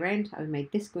the other way around. I would have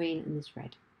made this green and this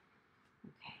red.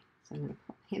 Okay, so I'm going to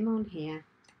pop him on here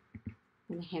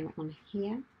and him on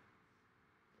here,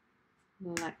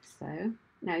 like so.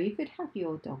 Now you could have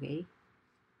your doggy,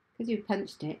 because you've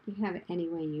punched it, you can have it any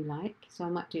way you like. So I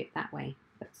might do it that way.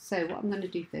 But so what I'm going to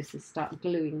do first is start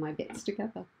gluing my bits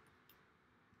together.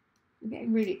 I'm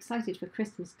getting really excited for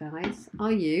Christmas, guys.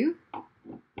 Are you?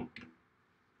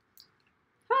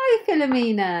 Hi,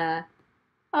 Philomena.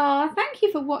 Oh, thank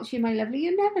you for watching, my lovely.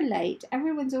 You're never late.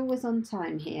 Everyone's always on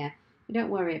time here. We don't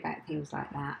worry about things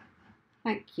like that.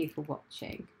 Thank you for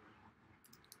watching.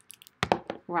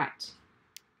 Right.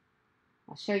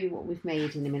 I'll show you what we've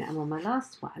made in a minute. I'm on my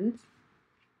last one.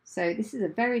 So this is a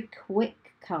very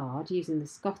quick card using the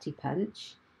Scottie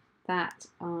punch that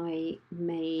I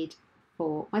made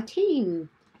for my team.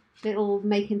 Little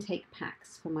make and take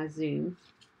packs for my Zoom,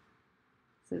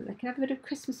 so that they can have a bit of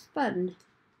Christmas fun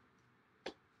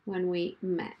when we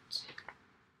met.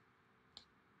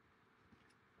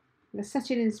 They're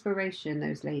such an inspiration,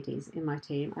 those ladies in my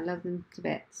team. I love them to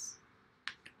bits.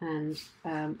 And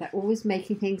they're always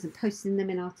making things and posting them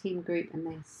in our team group, and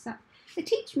they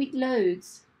teach me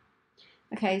loads.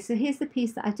 Okay, so here's the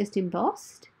piece that I just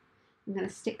embossed. I'm going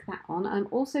to stick that on. I'm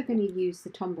also going to use the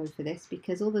Tombow for this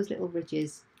because all those little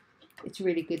ridges, it's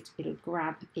really good. It'll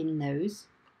grab in those.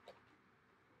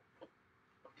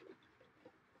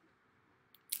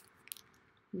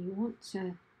 You want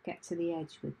to get to the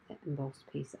edge with the embossed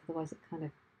piece, otherwise it kind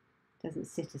of doesn't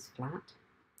sit as flat.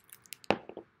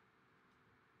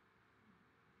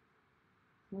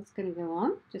 What's going to go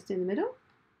on just in the middle?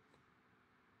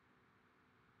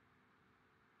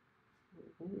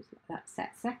 Let that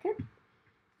set second.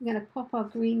 We're going to pop our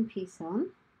green piece on.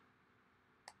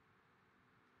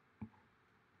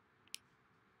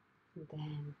 And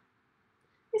then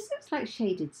this looks like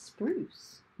shaded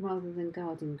spruce rather than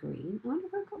garden green. I wonder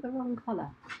if I've got the wrong colour.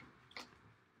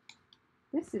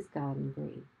 This is garden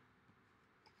green.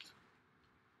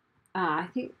 I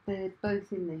think they're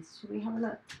both in this. Should we have a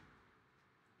look?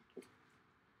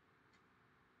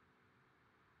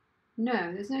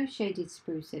 No, there's no shaded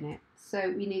spruce in it.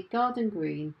 So we need garden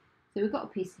green. So we've got a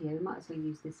piece here. We might as well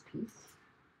use this piece.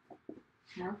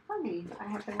 How funny, I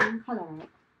have the wrong colour out.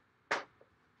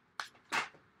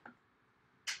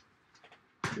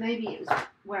 Maybe it was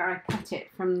where I cut it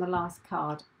from the last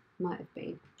card. Might have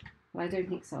been. But I don't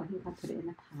think so. I think I put it in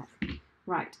the pack.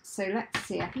 Right, so let's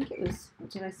see. I think it was,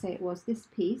 what did I say it was? This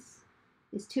piece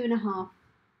is 2.5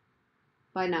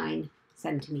 by 9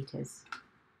 centimetres.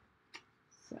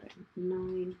 So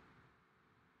 9.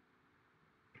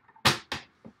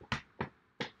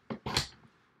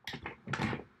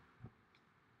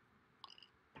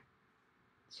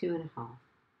 Two and a half.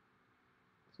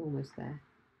 It's almost there.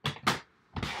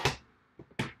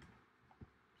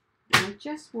 And I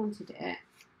just wanted it.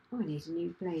 Oh, I need a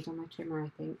new blade on my trimmer, I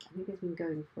think. I think it's been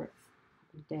going for a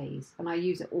couple of days. And I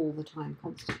use it all the time,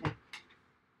 constantly.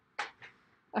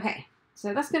 Okay,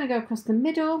 so that's going to go across the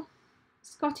middle.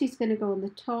 Scottie's going to go on the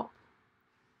top.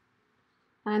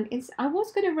 And I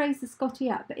was going to raise the Scottie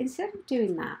up, but instead of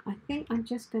doing that, I think I'm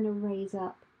just going to raise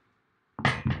up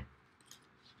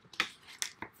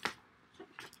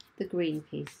the green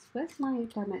piece. Where's my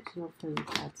dimensional foam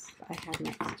pads that I had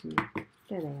next to me?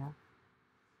 There they are.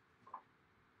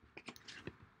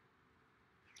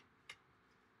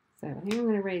 So I think I'm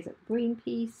going to raise up the green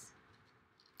piece.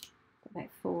 Got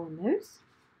about 4 on those.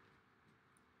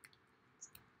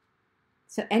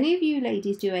 So any of you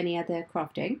ladies do any other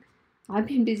crafting? I've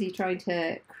been busy trying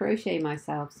to crochet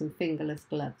myself some fingerless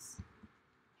gloves.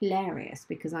 Hilarious,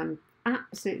 because I'm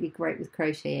absolutely great with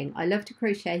crocheting. I love to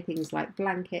crochet things like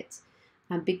blankets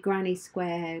and big granny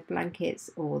square blankets,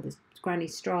 or the granny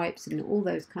stripes, and all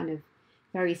those kind of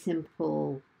very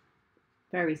simple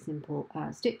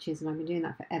stitches, and I've been doing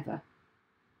that forever.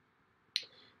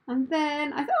 And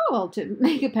then I thought, oh, I'll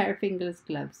make a pair of fingerless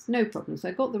gloves, no problem. So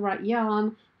I got the right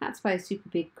yarn, had to buy a super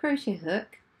big crochet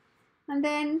hook, and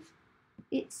then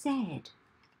it said,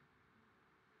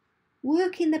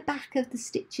 work in the back of the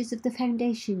stitches of the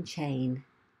foundation chain.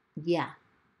 Yeah.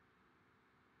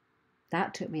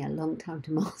 That took me a long time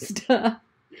to master.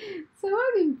 So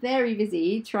I've been very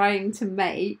busy trying to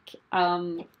make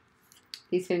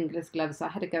these fingerless gloves. So I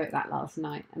had to go at that last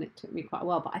night, and it took me quite a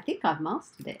while, but I think I've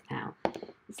mastered it now.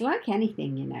 It's like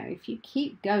anything, you know, if you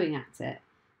keep going at it,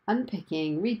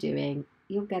 unpicking, redoing,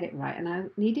 you'll get it right. And I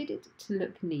needed it to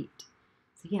look neat.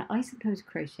 So yeah, I sometimes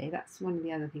crochet. That's one of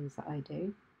the other things that I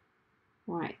do.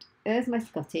 Right, there's my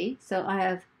Scottie. So I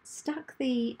have stuck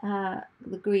the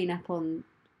green up on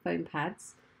foam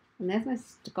pads, and there's my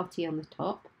Scottie on the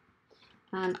top.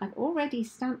 And I've already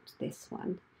stamped this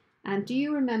one. And do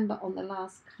you remember on the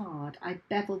last card, I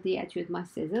beveled the edge with my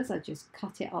scissors? I just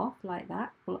cut it off like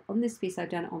that. Well, on this piece, I've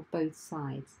done it on both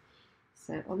sides.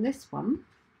 So on this one,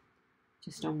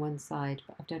 just on one side,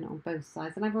 but I've done it on both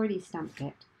sides, and I've already stamped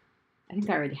it. I think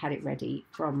I already had it ready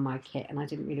from my kit, and I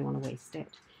didn't really want to waste it.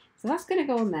 So that's going to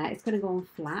go on there. It's going to go on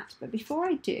flat. But before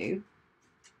I do,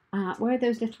 where are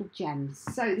those little gems?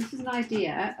 So this is an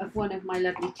idea of one of my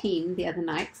lovely team the other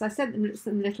night, because I sent them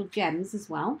some little gems as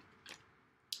well.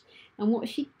 And what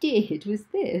she did was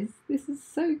this. This is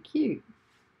so cute.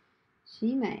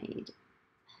 She made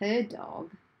her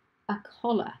dog a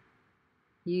collar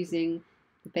using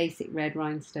the basic red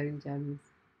rhinestone gems.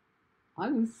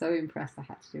 I was so impressed I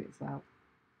had to do it as well.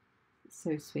 It's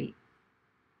so sweet.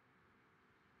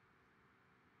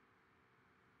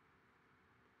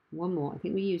 One more. I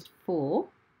think we used 4.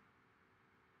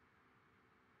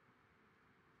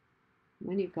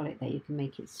 When you've got it there, you can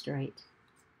make it straight.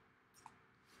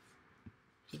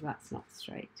 Because that's not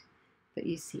straight. But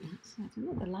you see, actually, I don't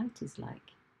know what the light is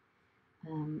like.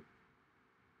 The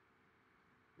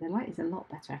light is a lot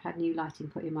better. I've had new lighting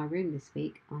put in my room this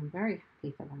week. I'm very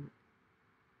happy for that.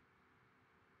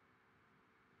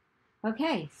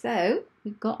 Okay, so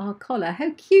we've got our collar.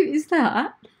 How cute is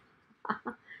that?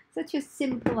 Such a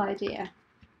simple idea.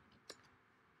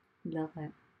 Love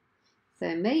it.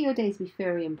 So may your days be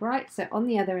furry and bright. So on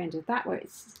the other end of that, where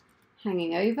it's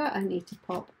hanging over, I need to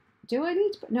pop. Do I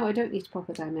need to? No, I don't need to pop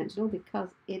a dimensional, because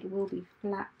it will be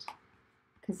flat,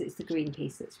 because it's the green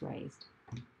piece that's raised.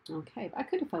 Okay, but I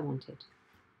could if I wanted.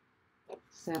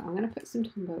 So I'm going to put some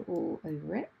Tombow all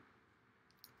over it,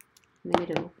 in the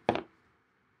middle.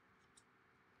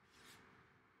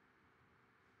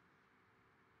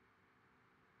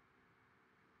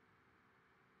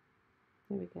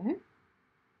 There we go.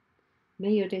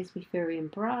 May your days be furry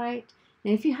and bright.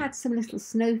 Now if you had some little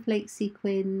snowflake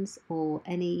sequins or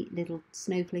any little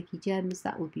snowflakey gems,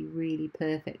 that would be really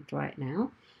perfect right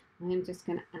now. I'm just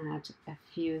going to add a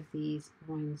few of these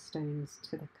rhinestones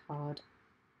to the card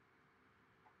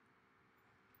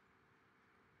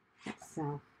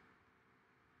itself.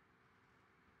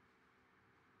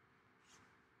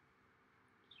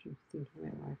 Just thinking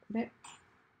about where I put it.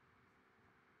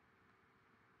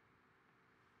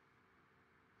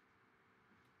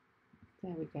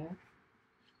 There we go.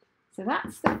 So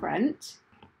that's the front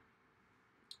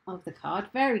of the card,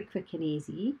 very quick and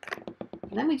easy.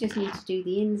 And then we just need to do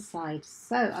the inside.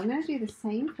 So I'm going to do the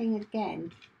same thing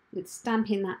again with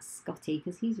stamping that Scottie,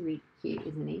 because he's really cute,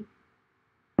 isn't he?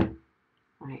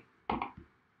 Right.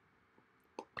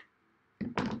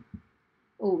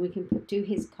 Oh, we can do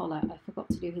his collar. I forgot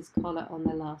to do his collar on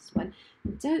the last one.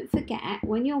 And don't forget,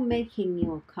 when you're making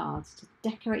your cards, to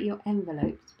decorate your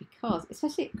envelopes, because,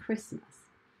 especially at Christmas,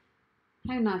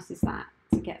 how nice is that,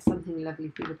 to get something lovely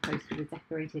through the post with a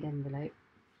decorated envelope?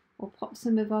 Or pop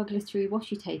some of our glittery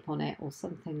washi tape on it, or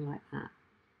something like that.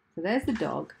 So there's the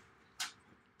dog.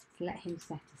 Let's let him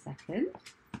set a second.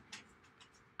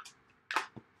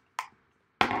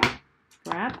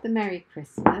 Grab the Merry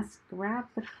Christmas, grab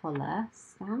the collar,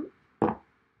 stamp.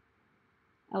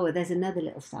 Oh, there's another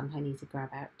little stamp I need to grab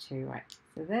out too, right.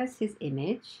 So there's his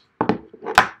image.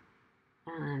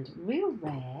 And real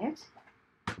red.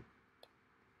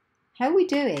 How are we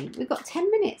doing? We've got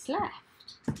 10 minutes left.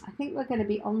 I think we're going to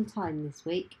be on time this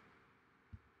week,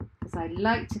 because I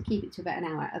like to keep it to about an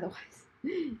hour, otherwise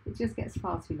it just gets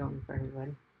far too long for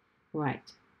everyone.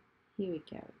 Right, here we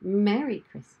go. Merry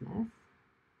Christmas.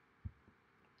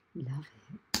 Love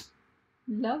it.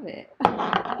 Love it.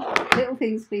 Little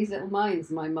things please little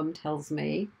minds, my mum tells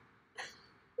me.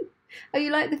 Oh, you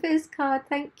like the first card?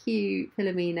 Thank you,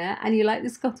 Philomena. And you like the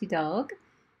Scottie Dog?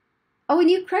 Oh,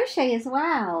 and you crochet as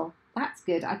well. That's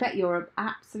good. I bet you're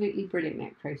absolutely brilliant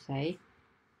at crochet.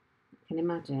 I can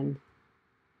imagine.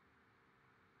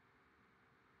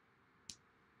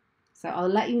 So I'll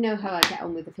let you know how I get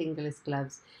on with the fingerless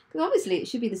gloves. Because obviously it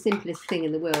should be the simplest thing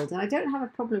in the world. And I don't have a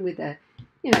problem with the,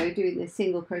 you know, doing the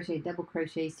single crochet, double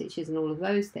crochet stitches and all of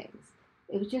those things.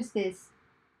 It was just this,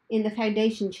 in the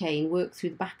foundation chain, work through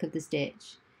the back of the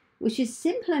stitch, which is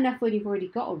simple enough when you've already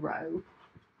got a row.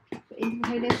 Into the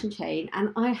foundation chain,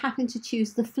 and I happen to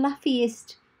choose the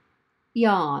fluffiest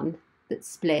yarn that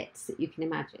splits that you can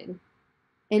imagine,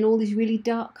 in all these really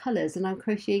dark colours, and I'm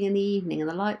crocheting in the evening and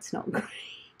the light's not great.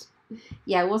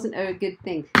 Yeah, it wasn't a good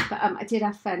thing, but I did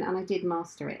have fun and I did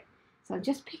master it. So I'm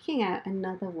just picking out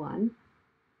another one.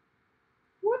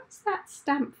 What's that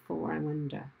stamp for, I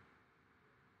wonder?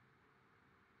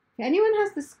 If anyone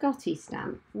has the Scottie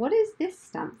stamp, what is this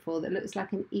stamp for that looks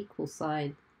like an equal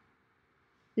sign?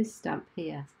 This stamp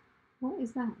here, what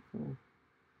is that for?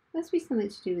 Must be something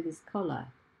to do with his collar.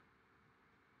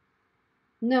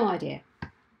 No idea.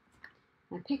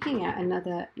 I'm picking out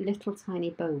another little tiny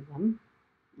bow one.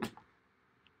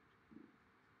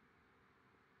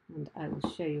 And I will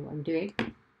show you what I'm doing.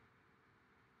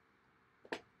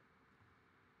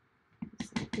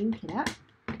 Just ink it up.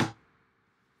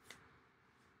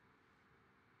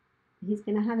 He's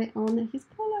going to have it on his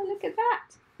collar. Look at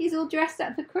that. He's all dressed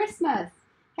up for Christmas.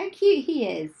 How cute he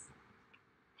is.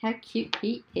 How cute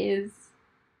he is.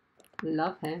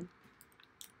 Love him.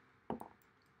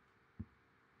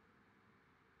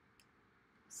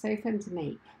 So fun to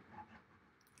make.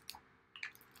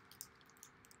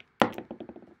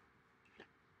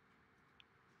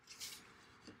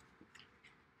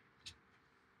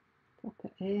 Pop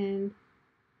it in.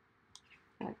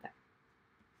 Like that.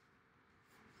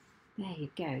 There you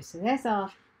go. So there's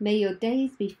our May Your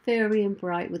Days Be Furry and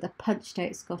Bright with a punched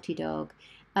out Scottie Dog.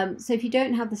 So if you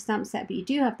don't have the stamp set but you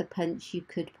do have the punch, you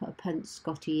could put a punch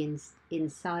Scottie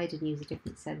inside and use a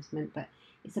different sentiment, but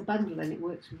it's a bundle and it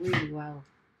works really well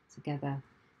together.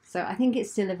 So I think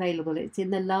it's still available. It's in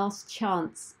the last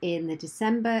chance in the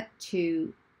December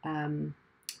to, no,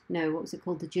 what was it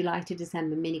called? The July to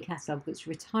December mini catalogue that's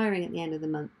retiring at the end of the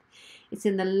month. It's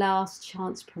in the last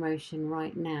chance promotion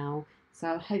right now. So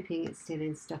I'm hoping it's still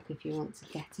in stock if you want to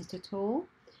get it at all.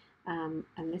 And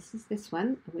this is this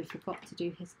one. We forgot to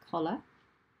do his collar.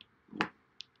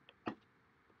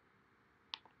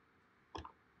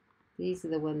 These are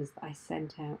the ones that I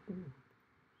sent out. Ooh,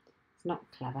 it's not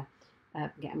clever.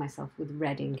 Getting myself with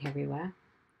red ink everywhere.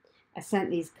 I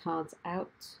sent these cards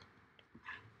out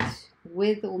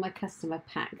with all my customer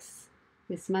packs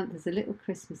this month. There's a little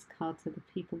Christmas card to the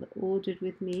people that ordered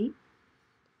with me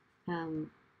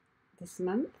this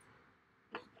month.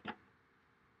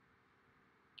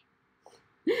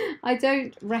 I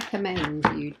don't recommend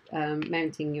you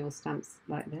mounting your stamps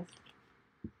like this.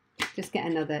 Just get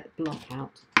another block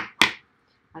out.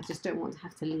 I just don't want to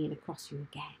have to lean across you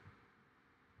again.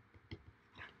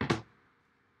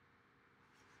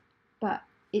 But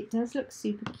it does look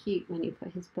super cute when you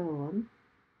put his bow on.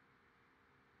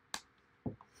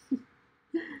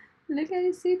 Look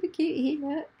how super cute he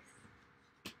looks.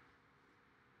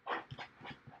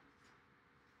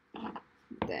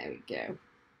 There we go.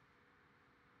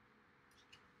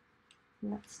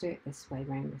 Let's do it this way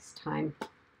round this time.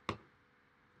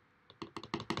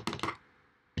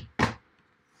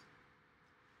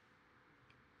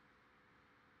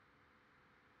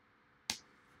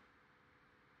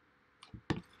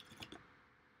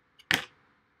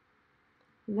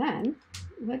 And then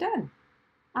we're done.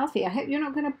 Alfie, I hope you're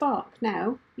not going to bark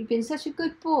now. You've been such a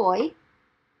good boy.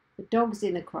 The dog's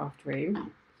in the craft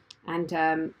room, and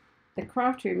the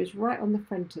craft room is right on the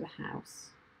front of the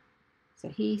house. So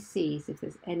he sees if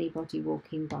there's anybody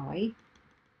walking by,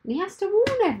 and he has to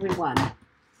warn everyone.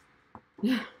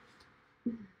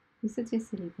 He's such a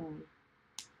silly boy.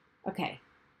 Okay,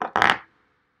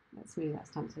 let's move that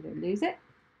stamp so I don't lose it.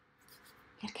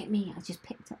 Look at me, I just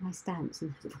picked up my stamps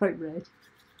and they're bright red.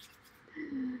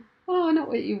 Oh, not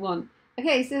what you want.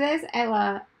 Okay, so there's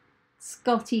our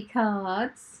Scottie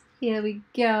cards. Here we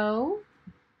go.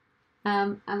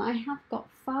 And I have got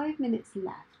 5 minutes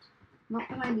left. Not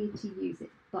that I need to use it,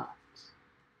 but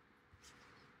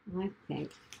I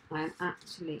think I'm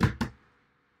actually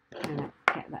going to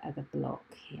get that other block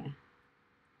here.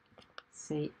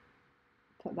 See,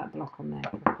 put that block on there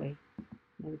properly.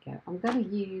 There we go. I'm going to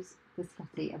use the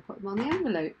Scottie and put them on the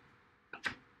envelope.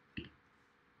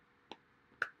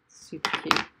 Super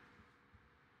cute.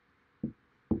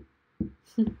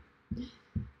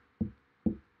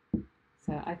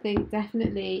 So I think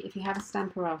definitely if you have a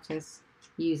Stamparatus,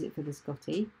 use it for the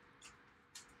Scottie.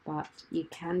 But you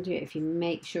can do it if you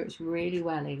make sure it's really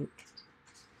well inked.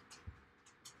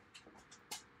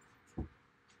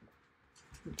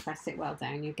 And press it well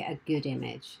down, you'll get a good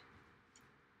image.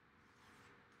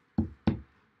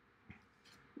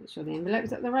 Make sure the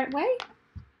envelope's up the right way.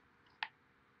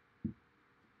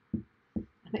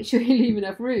 Make sure you leave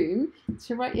enough room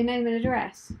to write your name and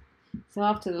address. So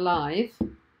after the live,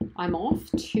 I'm off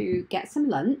to get some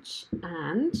lunch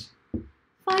and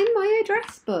find my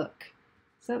address book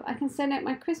so I can send out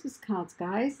my Christmas cards,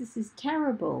 guys. This is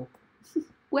terrible.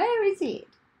 Where is it?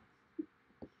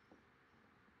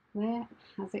 Where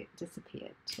has it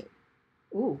disappeared to?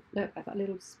 Oh, look, I've got a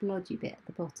little splodgy bit at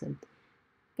the bottom.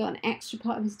 Got an extra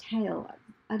part of his tail.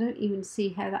 I don't even see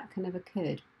how that can have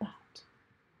occurred, but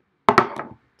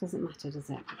doesn't matter, does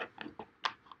it?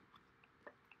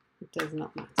 It does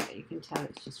not matter. You can tell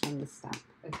it's just from the stamp.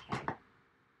 Okay.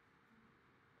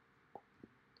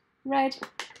 Red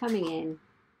coming in.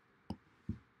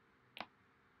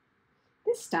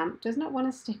 This stamp does not want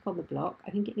to stick on the block. I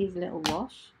think it needs a little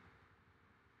wash.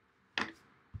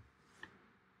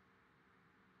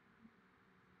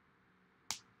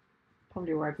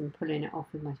 Probably where I've been pulling it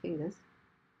off with my fingers.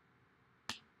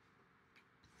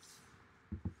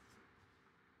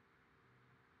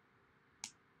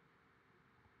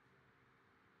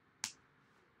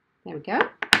 There we go,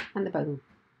 and the bow.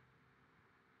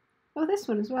 Oh, this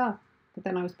one as well. But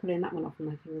then I was pulling that one off with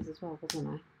my fingers as well, wasn't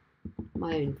I?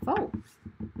 My own fault.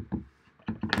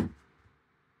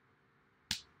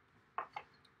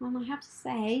 And I have to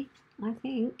say, I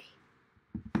think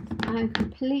I'm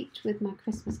complete with my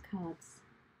Christmas cards.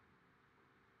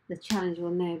 The challenge will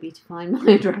now be to find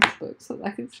my address book so that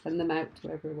I can send them out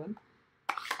to everyone.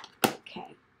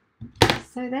 Okay.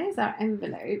 So there's our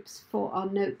envelopes for our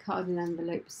note card and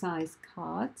envelope size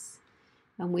cards.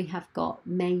 And we have got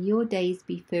May Your Days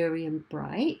Be Furry and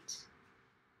Bright,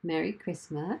 Merry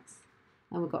Christmas,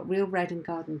 and we've got Real Red and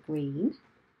Garden Green.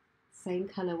 Same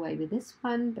colourway with this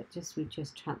one, but we've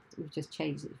just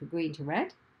changed it from green to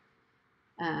red.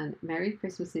 And Merry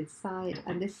Christmas inside,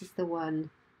 and this is the one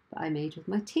that I made with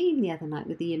my team the other night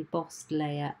with the embossed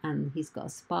layer, and he's got a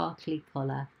sparkly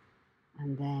collar,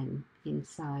 and then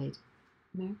inside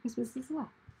Merry Christmas as well.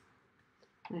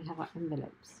 And I have our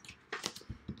envelopes,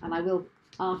 and I will,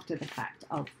 after the fact,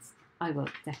 I will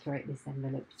decorate this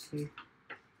envelope too,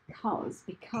 because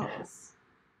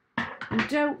we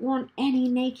don't want any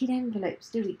naked envelopes,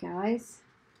 do we, guys?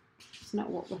 It's not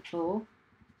what we're for.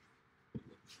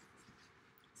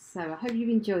 So I hope you've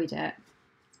enjoyed it.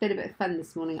 It's been a bit of fun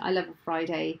this morning. I love a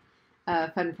Friday,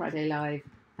 fun Friday live.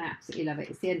 I absolutely love it.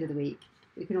 It's the end of the week.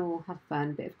 We can all have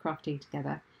fun, a bit of crafting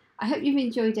together. I hope you've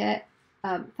enjoyed it.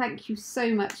 Thank you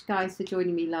so much, guys, for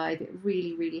joining me live. It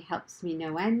really, really helps me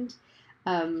no end.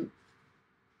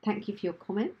 Thank you for your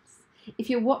comments. If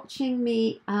you're watching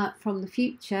me from the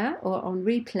future or on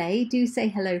replay, do say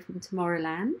hello from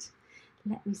Tomorrowland.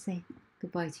 Let me say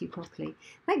goodbye to you properly.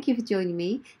 Thank you for joining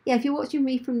me. Yeah, if you're watching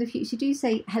me from the future, do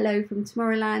say hello from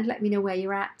Tomorrowland. Let me know where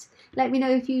you're at. Let me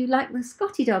know if you like the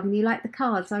Scottie Dog and you like the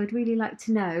cards. I would really like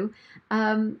to know.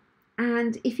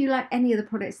 And if you like any of the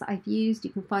products that I've used,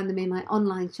 you can find them in my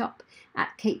online shop at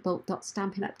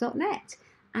katebolt.stampinup.net.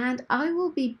 And I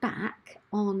will be back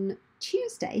on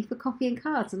Tuesday for coffee and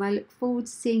cards, and I look forward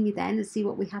to seeing you then and see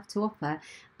what we have to offer.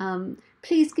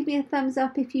 Please give me a thumbs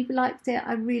up if you've liked it.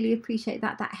 I really appreciate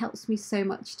that. That helps me so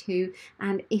much too.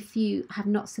 And if you have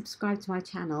not subscribed to my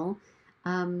channel,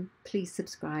 please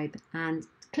subscribe and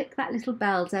click that little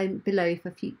bell down below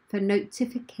for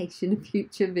notification of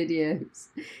future videos.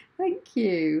 Thank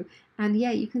you. And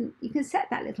yeah, you can set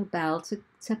that little bell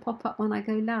to pop up when I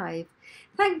go live.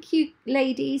 Thank you,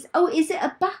 ladies. Oh, is it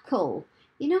a buckle?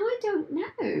 You know, I don't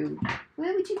know.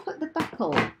 Where would you put the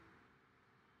buckle?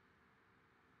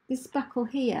 This buckle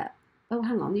here. Oh,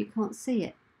 hang on, you can't see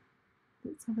it.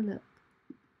 Let's have a look.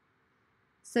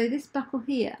 So this buckle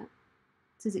here,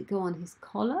 does it go on his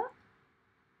collar?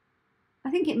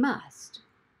 I think it must.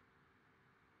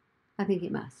 I think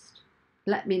it must.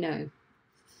 Let me know.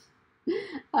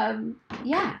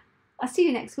 Yeah, I'll see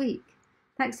you next week.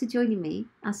 Thanks for joining me.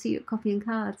 I'll see you at Coffee and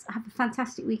Cards. Have a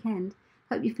fantastic weekend.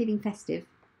 Hope you're feeling festive.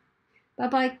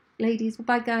 Bye-bye, ladies.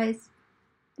 Bye-bye, guys.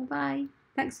 Bye-bye.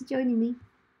 Thanks for joining me.